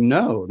and be like,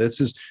 no,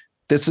 this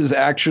is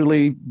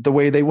actually the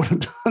way they would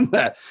have done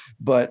that.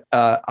 But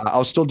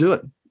I'll still do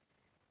it.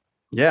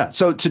 Yeah.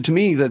 So to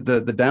me,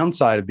 the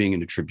downside of being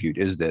in a tribute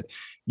is that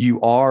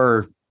you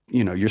are,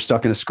 you're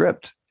stuck in a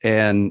script.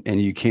 And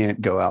you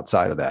can't go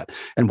outside of that.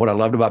 And what I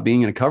loved about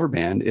being in a cover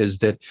band is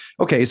that,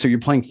 okay, so you're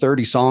playing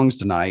 30 songs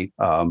tonight,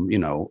 and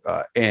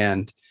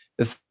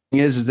the thing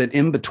is that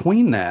in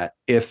between that,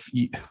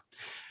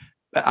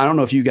 I don't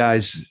know if you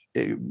guys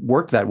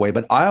worked that way,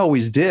 but I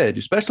always did,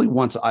 especially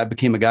once I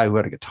became a guy who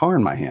had a guitar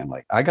in my hand.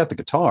 Like I got the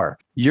guitar,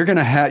 you're going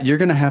to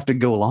have to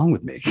go along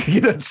with me.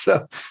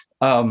 So,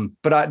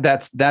 but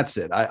that's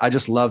it. I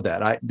just love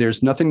that.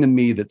 There's nothing to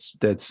me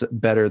that's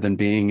better than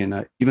being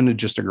in even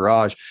just a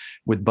garage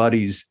with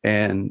buddies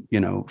and,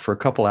 for a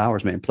couple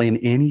hours, man, playing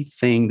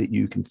anything that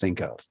you can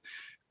think of,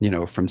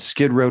 from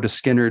Skid Row to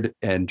Skynyrd,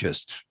 and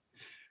just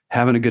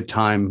having a good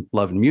time,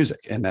 loving music.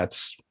 And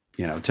that's,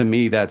 to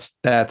me, that's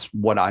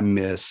what I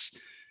miss.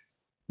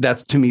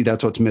 That's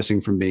what's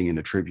missing from being in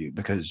a tribute,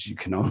 because you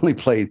can only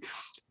play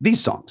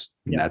these songs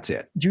and that's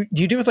it. Do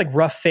you do with like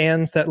rough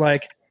fans that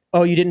like,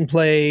 oh, you didn't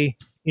play,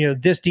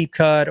 this deep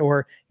cut,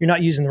 or you're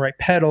not using the right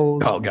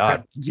pedals? Oh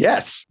God.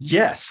 Yes,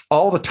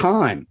 all the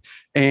time.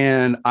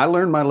 And I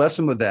learned my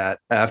lesson with that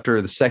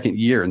after the second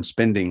year and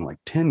spending like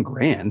 10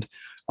 grand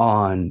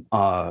on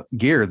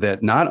gear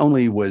that not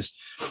only was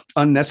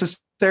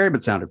unnecessary,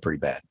 but sounded pretty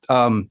bad.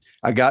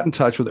 I got in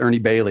touch with Ernie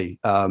Bailey,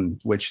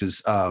 which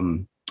is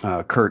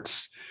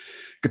Kurt's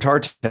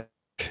guitar tech.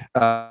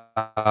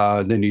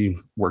 Then he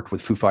worked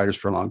with Foo Fighters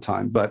for a long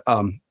time, but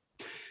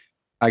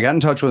I got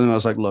in touch with him. I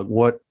was like, look,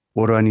 what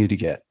do I need to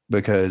get?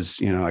 Because,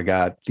 I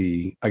got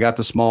the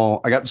small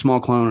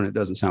clone and it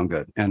doesn't sound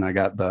good. And I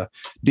got the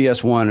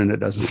DS1 and it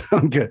doesn't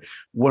sound good.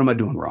 What am I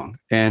doing wrong?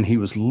 And he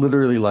was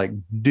literally like,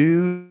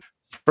 dude,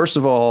 first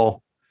of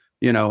all,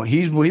 he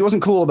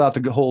wasn't cool about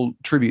the whole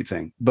tribute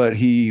thing, but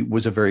he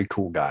was a very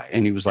cool guy.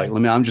 And he was like,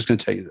 I'm just going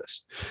to tell you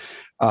this.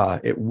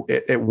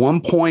 At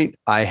one point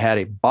I had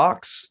a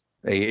box,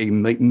 a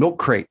milk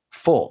crate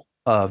full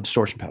of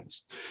distortion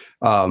pedals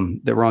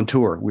that were on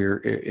tour. We were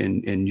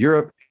in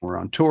Europe, we're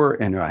on tour,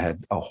 and I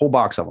had a whole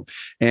box of them.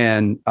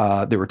 And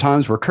there were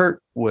times where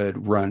Kurt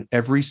would run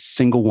every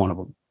single one of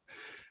them.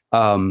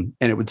 And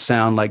it would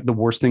sound like the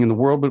worst thing in the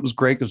world, but it was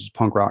great because it was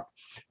punk rock.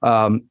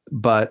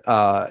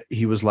 But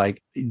he was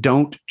like,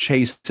 don't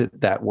chase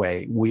it that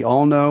way. We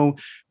all know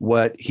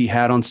what he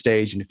had on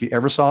stage. And if you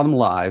ever saw them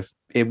live,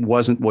 it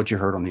wasn't what you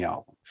heard on the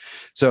album.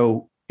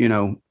 So,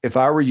 if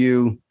I were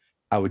you,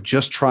 I would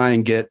just try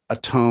and get a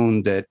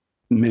tone that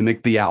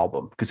mimicked the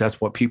album, because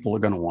that's what people are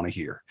going to want to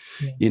hear,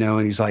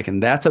 and he's like,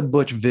 and that's a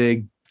Butch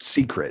Vig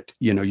secret.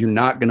 You're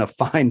not going to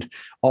find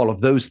all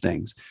of those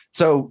things.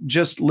 So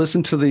just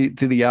listen to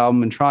the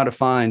album and try to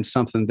find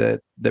something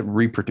that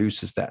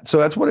reproduces that. So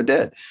that's what it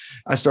did.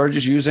 I started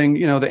just using,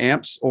 the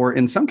amps, or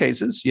in some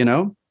cases,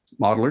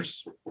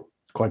 modelers,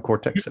 Quad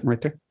Cortex sitting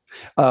right there,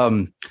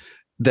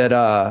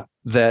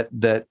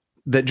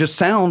 that just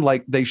sound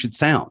like they should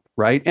sound,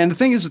 right? And the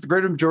thing is that the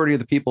greater majority of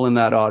the people in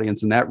that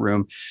audience, in that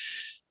room,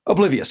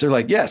 oblivious. They're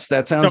like, yes,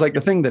 that sounds like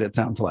the thing that it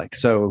sounds like.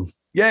 So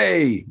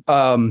yay.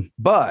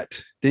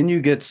 But then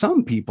you get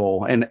some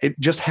people, and it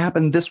just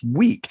happened this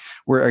week,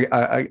 where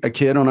a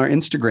kid on our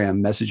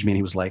Instagram messaged me and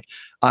he was like,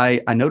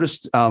 I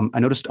noticed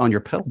on your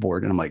pedal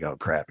board. And I'm like, oh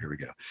crap, here we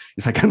go.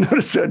 He's like, I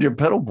noticed on your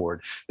pedal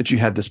board that you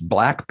had this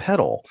black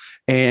pedal,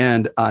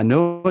 and I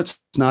know it's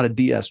not a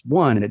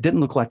DS1 and it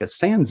didn't look like a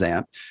Sans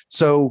amp.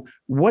 So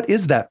what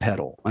is that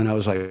pedal? And I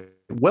was like,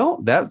 well,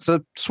 that's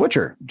a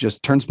switcher,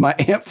 just turns my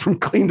amp from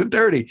clean to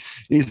dirty. And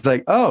he's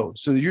like, oh,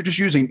 so you're just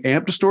using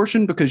amp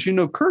distortion because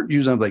Kurt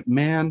used it. I'm like,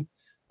 man,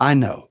 I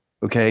know.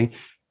 Okay.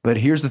 But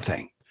here's the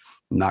thing.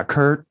 I'm not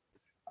Kurt.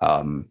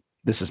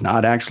 This is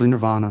not actually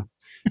Nirvana.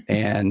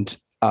 And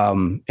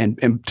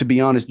And to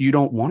be honest, you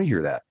don't want to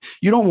hear that.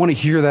 You don't want to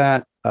hear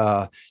that.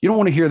 You don't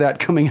want to hear that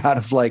coming out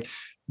of like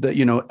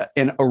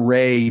an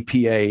Array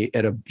PA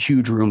at a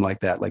huge room like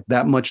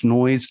that much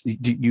noise.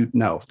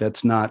 No,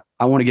 that's not,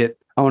 I want to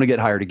get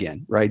hired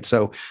again. Right.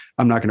 So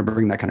I'm not going to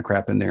bring that kind of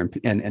crap in there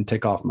and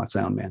take off my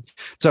sound, man.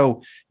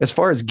 So as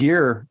far as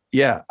gear,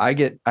 yeah, I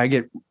get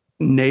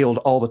nailed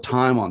all the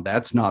time on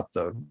that's not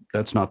the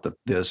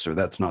this, or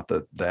that's not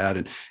the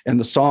that, and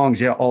the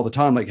songs, yeah, all the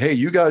time, like, hey,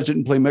 you guys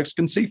didn't play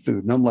Mexican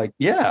seafood, and I'm like,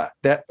 yeah,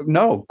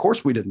 no, of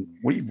course we didn't.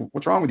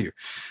 What's wrong with you?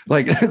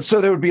 Like, so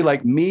there would be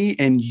like me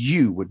and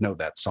you would know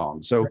that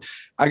song. So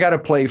I got to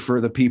play for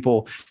the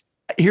people.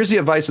 Here's the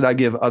advice that I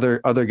give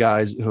other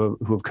guys who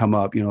have come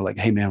up, like,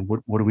 hey man,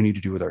 what do we need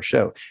to do with our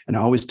show? And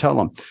I always tell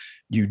them,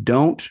 you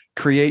don't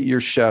create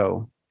your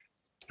show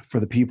for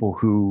the people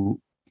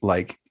who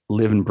like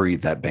live and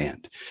breathe that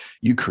band.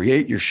 You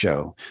create your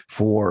show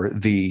for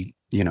the,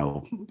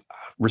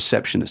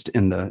 receptionist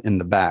in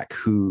the back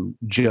who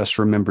just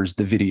remembers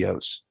the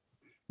videos,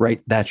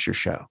 right? That's your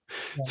show.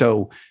 Yeah.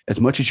 So as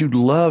much as you'd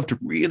love to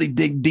really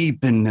dig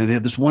deep, and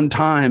this one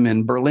time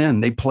in Berlin,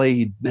 they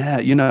played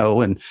that,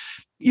 and,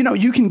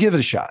 you can give it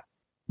a shot.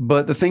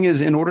 But the thing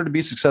is, in order to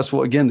be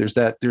successful, again, there's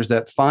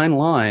that fine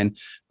line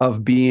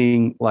of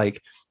being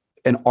like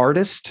an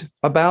artist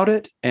about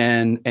it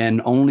and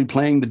only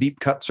playing the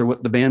deep cuts or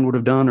what the band would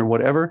have done or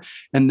whatever.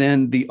 And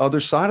then the other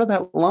side of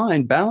that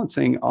line,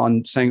 balancing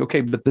on saying,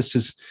 okay, but this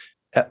is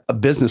a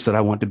business that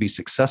I want to be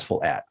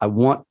successful at. I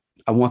want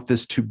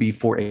this to be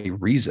for a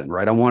reason,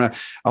 right? I want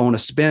to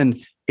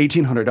spend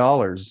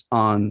 $1,800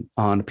 on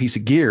a piece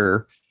of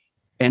gear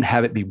and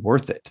have it be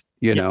worth it.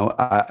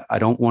 I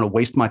don't want to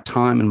waste my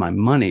time and my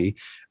money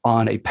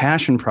on a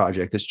passion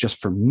project that's just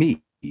for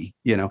me.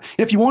 And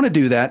if you want to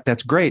do that,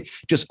 that's great.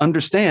 Just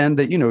understand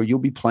that, you'll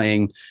be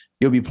playing,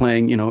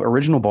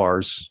 original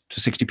bars to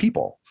 60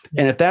 people.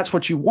 Yeah. And if that's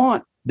what you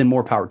want, then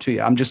more power to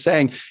you. I'm just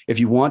saying, if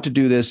you want to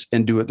do this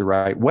and do it the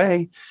right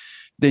way,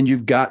 then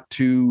you've got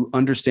to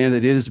understand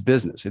that it is a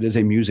business. It is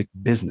a music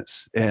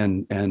business.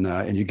 And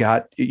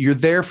you're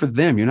there for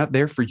them. You're not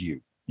there for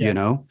you,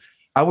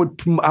 I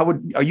would,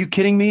 are you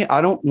kidding me?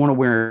 I don't want to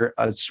wear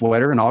a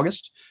sweater in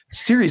August.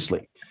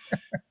 Seriously.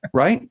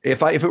 Right.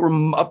 If I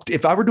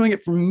were doing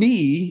it for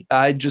me,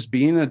 I'd just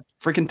be in a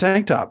freaking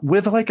tank top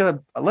with like a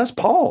Les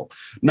Paul,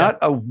 not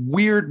a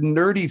weird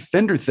nerdy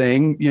Fender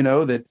thing,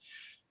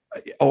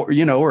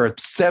 or a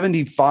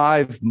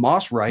 75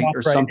 Moss Right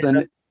or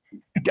something.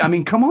 Yeah. I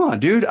mean, come on,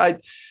 dude.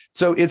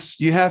 So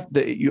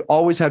you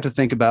always have to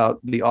think about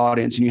the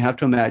audience, and you have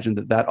to imagine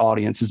that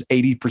audience is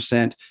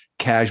 80%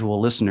 casual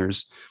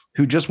listeners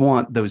who just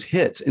want those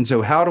hits. And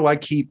so how do I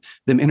keep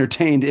them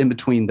entertained in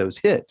between those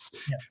hits?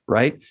 Yeah.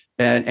 Right.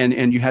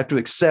 And you have to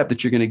accept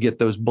that you're going to get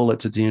those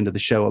bullets at the end of the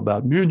show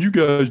about, man, you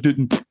guys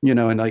didn't,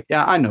 and like,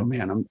 yeah, I know,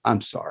 man, I'm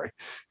sorry.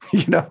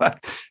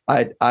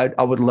 I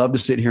would love to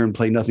sit here and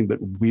play nothing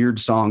but weird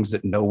songs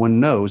that no one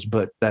knows,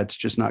 but that's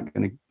just not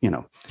going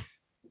to,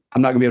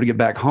 I'm not gonna be able to get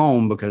back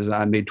home because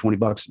I made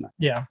 $20 tonight.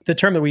 Yeah. The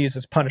term that we use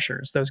is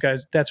punishers. Those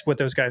guys, that's what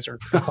those guys are.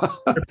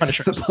 They're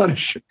punishers. The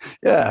punisher.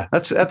 Yeah.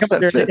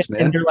 That fits,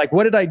 man. And you're like,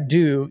 what did I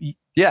do?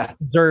 Yeah.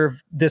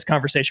 Deserve this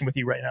conversation with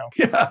you right now.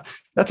 Yeah.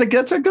 That's a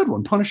good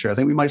one. Punisher. I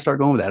think we might start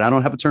going with that. I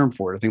don't have a term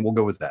for it. I think we'll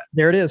go with that.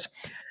 There it is.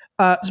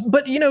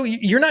 But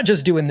you're not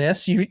just doing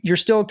this. You're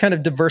still kind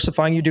of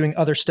diversifying. You're doing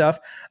other stuff.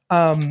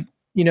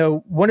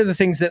 One of the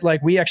things that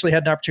like we actually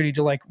had an opportunity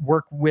to like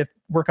work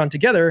on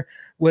together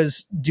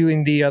was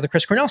doing the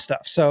Chris Cornell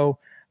stuff. So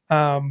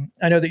I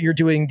know that you're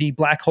doing the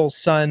Black Hole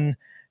Sun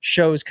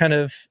shows kind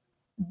of,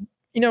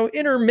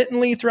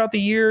 intermittently throughout the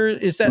year.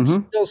 Is that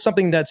still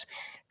something that's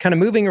kind of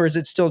moving, or is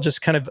it still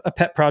just kind of a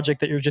pet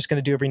project that you're just going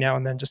to do every now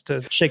and then just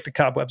to shake the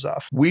cobwebs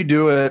off? We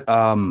do it.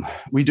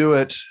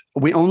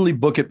 We only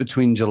book it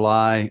between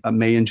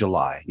May and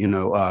July,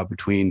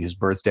 between his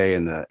birthday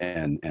and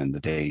the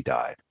day he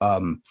died.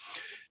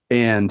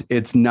 And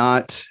it's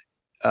not,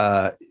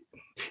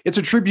 it's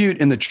a tribute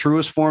in the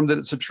truest form that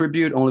it's a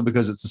tribute, only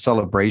because it's a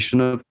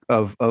celebration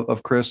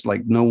of Chris.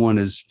 Like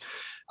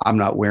I'm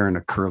not wearing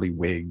a curly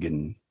wig,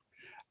 and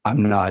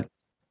I'm not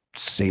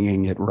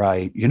singing it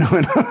right, and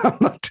I'm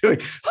not doing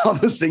all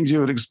those things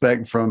you would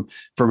expect from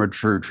a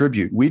true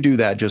tribute. We do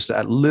that just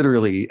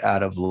literally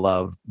out of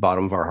love,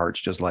 bottom of our hearts,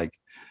 just like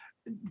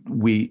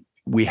we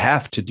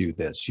have to do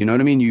this. You know what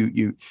I mean?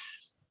 You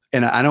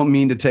and I don't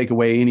mean to take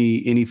away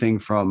anything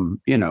from,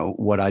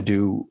 what I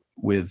do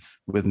with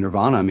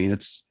Nirvana. I mean,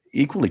 it's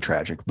equally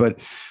tragic, but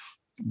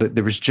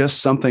there was just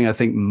something, I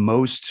think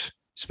most,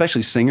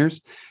 especially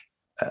singers,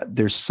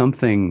 there's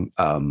something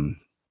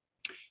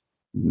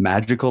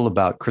magical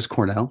about Chris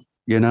Cornell,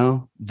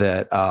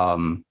 that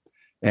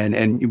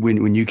and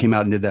when you came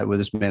out and did that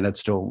with us, man, that's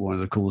still one of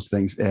the coolest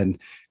things. And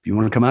if you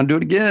want to come out and do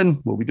it again,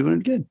 we'll be doing it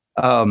again.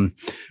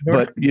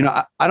 But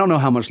I don't know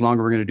how much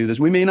longer we're going to do this.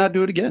 We may not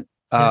do it again.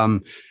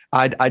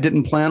 I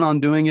didn't plan on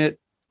doing it.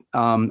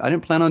 I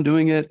didn't plan on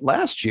doing it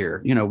last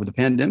year, with the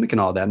pandemic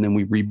and all that. And then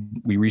we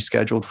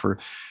rescheduled for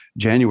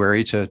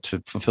January to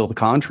fulfill the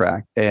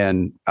contract.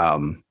 And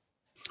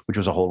which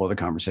was a whole other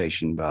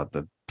conversation about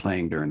the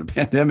playing during the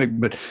pandemic.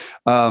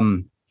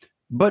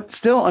 But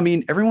still, I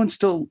mean, everyone's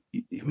still,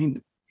 I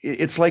mean,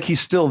 it's like he's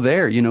still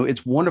there. You know,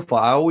 it's wonderful.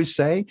 I always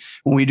say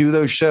when we do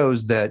those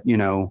shows that, you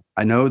know,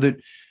 I know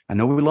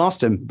we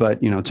lost him,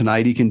 but, you know,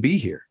 tonight he can be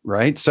here.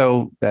 Right.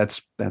 So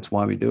that's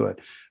why we do it.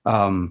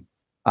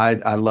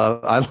 I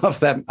love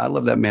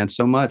that man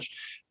so much.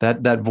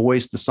 That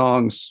voice, the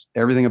songs,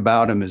 everything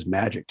about him is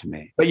magic to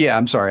me. But yeah,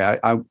 I'm sorry.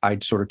 I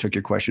sort of took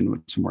your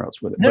question somewhere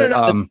else with it.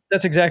 No,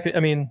 that's exactly. I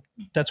mean,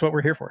 that's what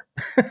we're here for.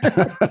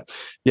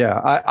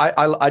 Yeah.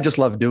 I just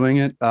love doing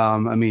it. I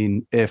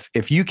mean, if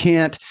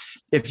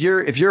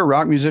you're a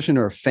rock musician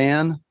or a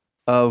fan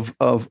of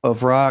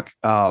rock,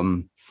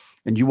 and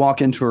you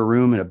walk into a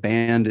room and a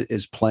band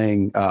is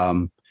playing,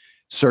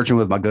 Searching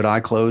with My Good Eye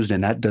Closed,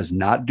 and that does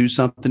not do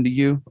something to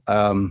you,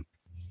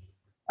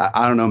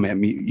 I don't know,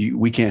 man.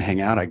 We can't hang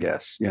out, I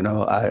guess. You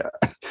know, I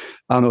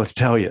don't know what to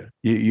tell you.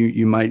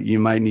 You might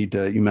need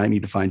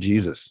to find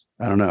Jesus.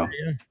 I don't know.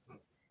 Yeah.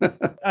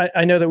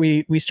 I know that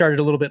we started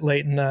a little bit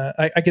late, and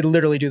I could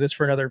literally do this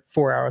for another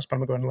 4 hours, but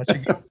I'm going to let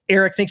you go.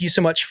 Eric, thank you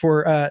so much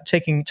for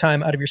taking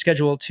time out of your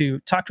schedule to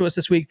talk to us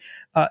this week.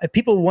 If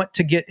people want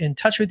to get in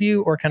touch with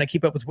you or kind of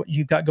keep up with what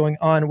you've got going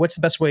on, what's the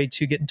best way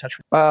to get in touch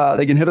with you?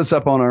 They can hit us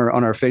up on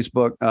our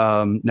Facebook,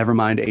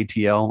 Nevermind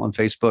ATL on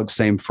Facebook.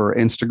 Same for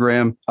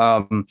Instagram.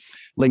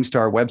 Links to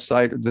our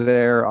website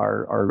there,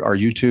 our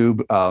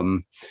YouTube,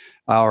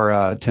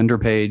 our Tinder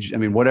page. I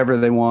mean, whatever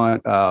they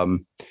want.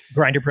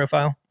 Grindr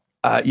profile.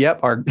 Yep.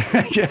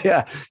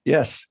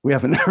 Yes. We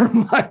have a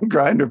Nevermind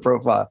Grindr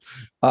profile.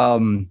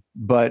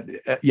 But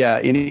yeah,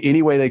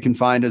 any way they can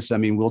find us. I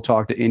mean, we'll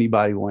talk to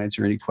anybody. We'll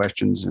answer any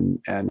questions, and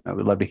I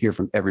would love to hear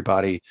from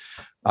everybody.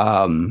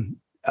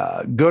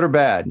 Good or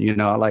bad, you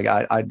know, like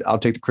I'll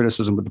take the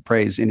criticism with the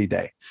praise any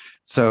day.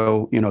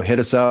 So, you know, hit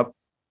us up,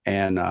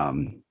 and,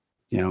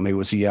 you know, maybe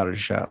we'll see you out at a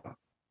show.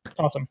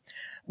 Awesome.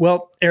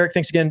 Well, Eric,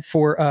 thanks again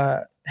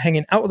for,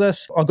 hanging out with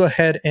us. I'll go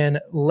ahead and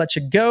let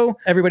you go.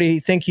 Everybody,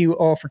 thank you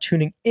all for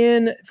tuning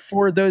in.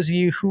 For those of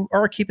you who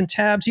are keeping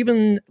tabs, you've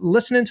been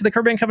listening to the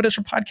Cover Band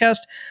Confidential podcast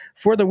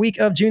for the week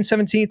of June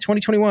 17th,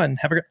 2021.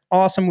 Have an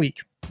awesome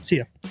week. See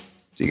you.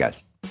 See you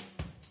guys.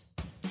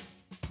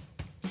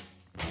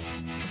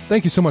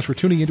 Thank you so much for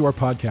tuning into our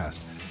podcast.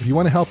 If you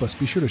want to help us,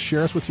 be sure to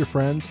share us with your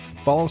friends,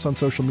 follow us on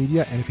social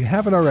media, and if you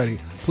haven't already,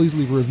 please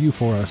leave a review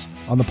for us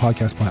on the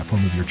podcast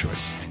platform of your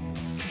choice.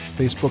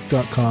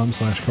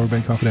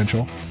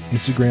 Facebook.com/CoverbandConfidential,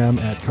 Instagram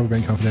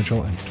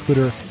 @CoverbandConfidential, and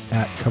Twitter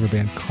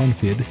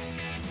 @CoverbandConfid.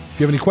 If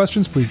you have any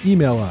questions, please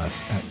email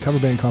us at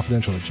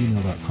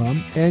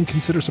coverbandconfidential@gmail.com, and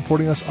consider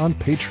supporting us on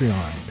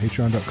Patreon,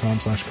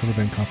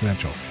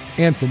 patreon.com/CoverbandConfidential.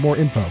 And for more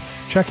info,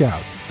 check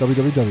out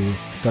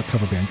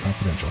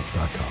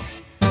www.coverbandconfidential.com.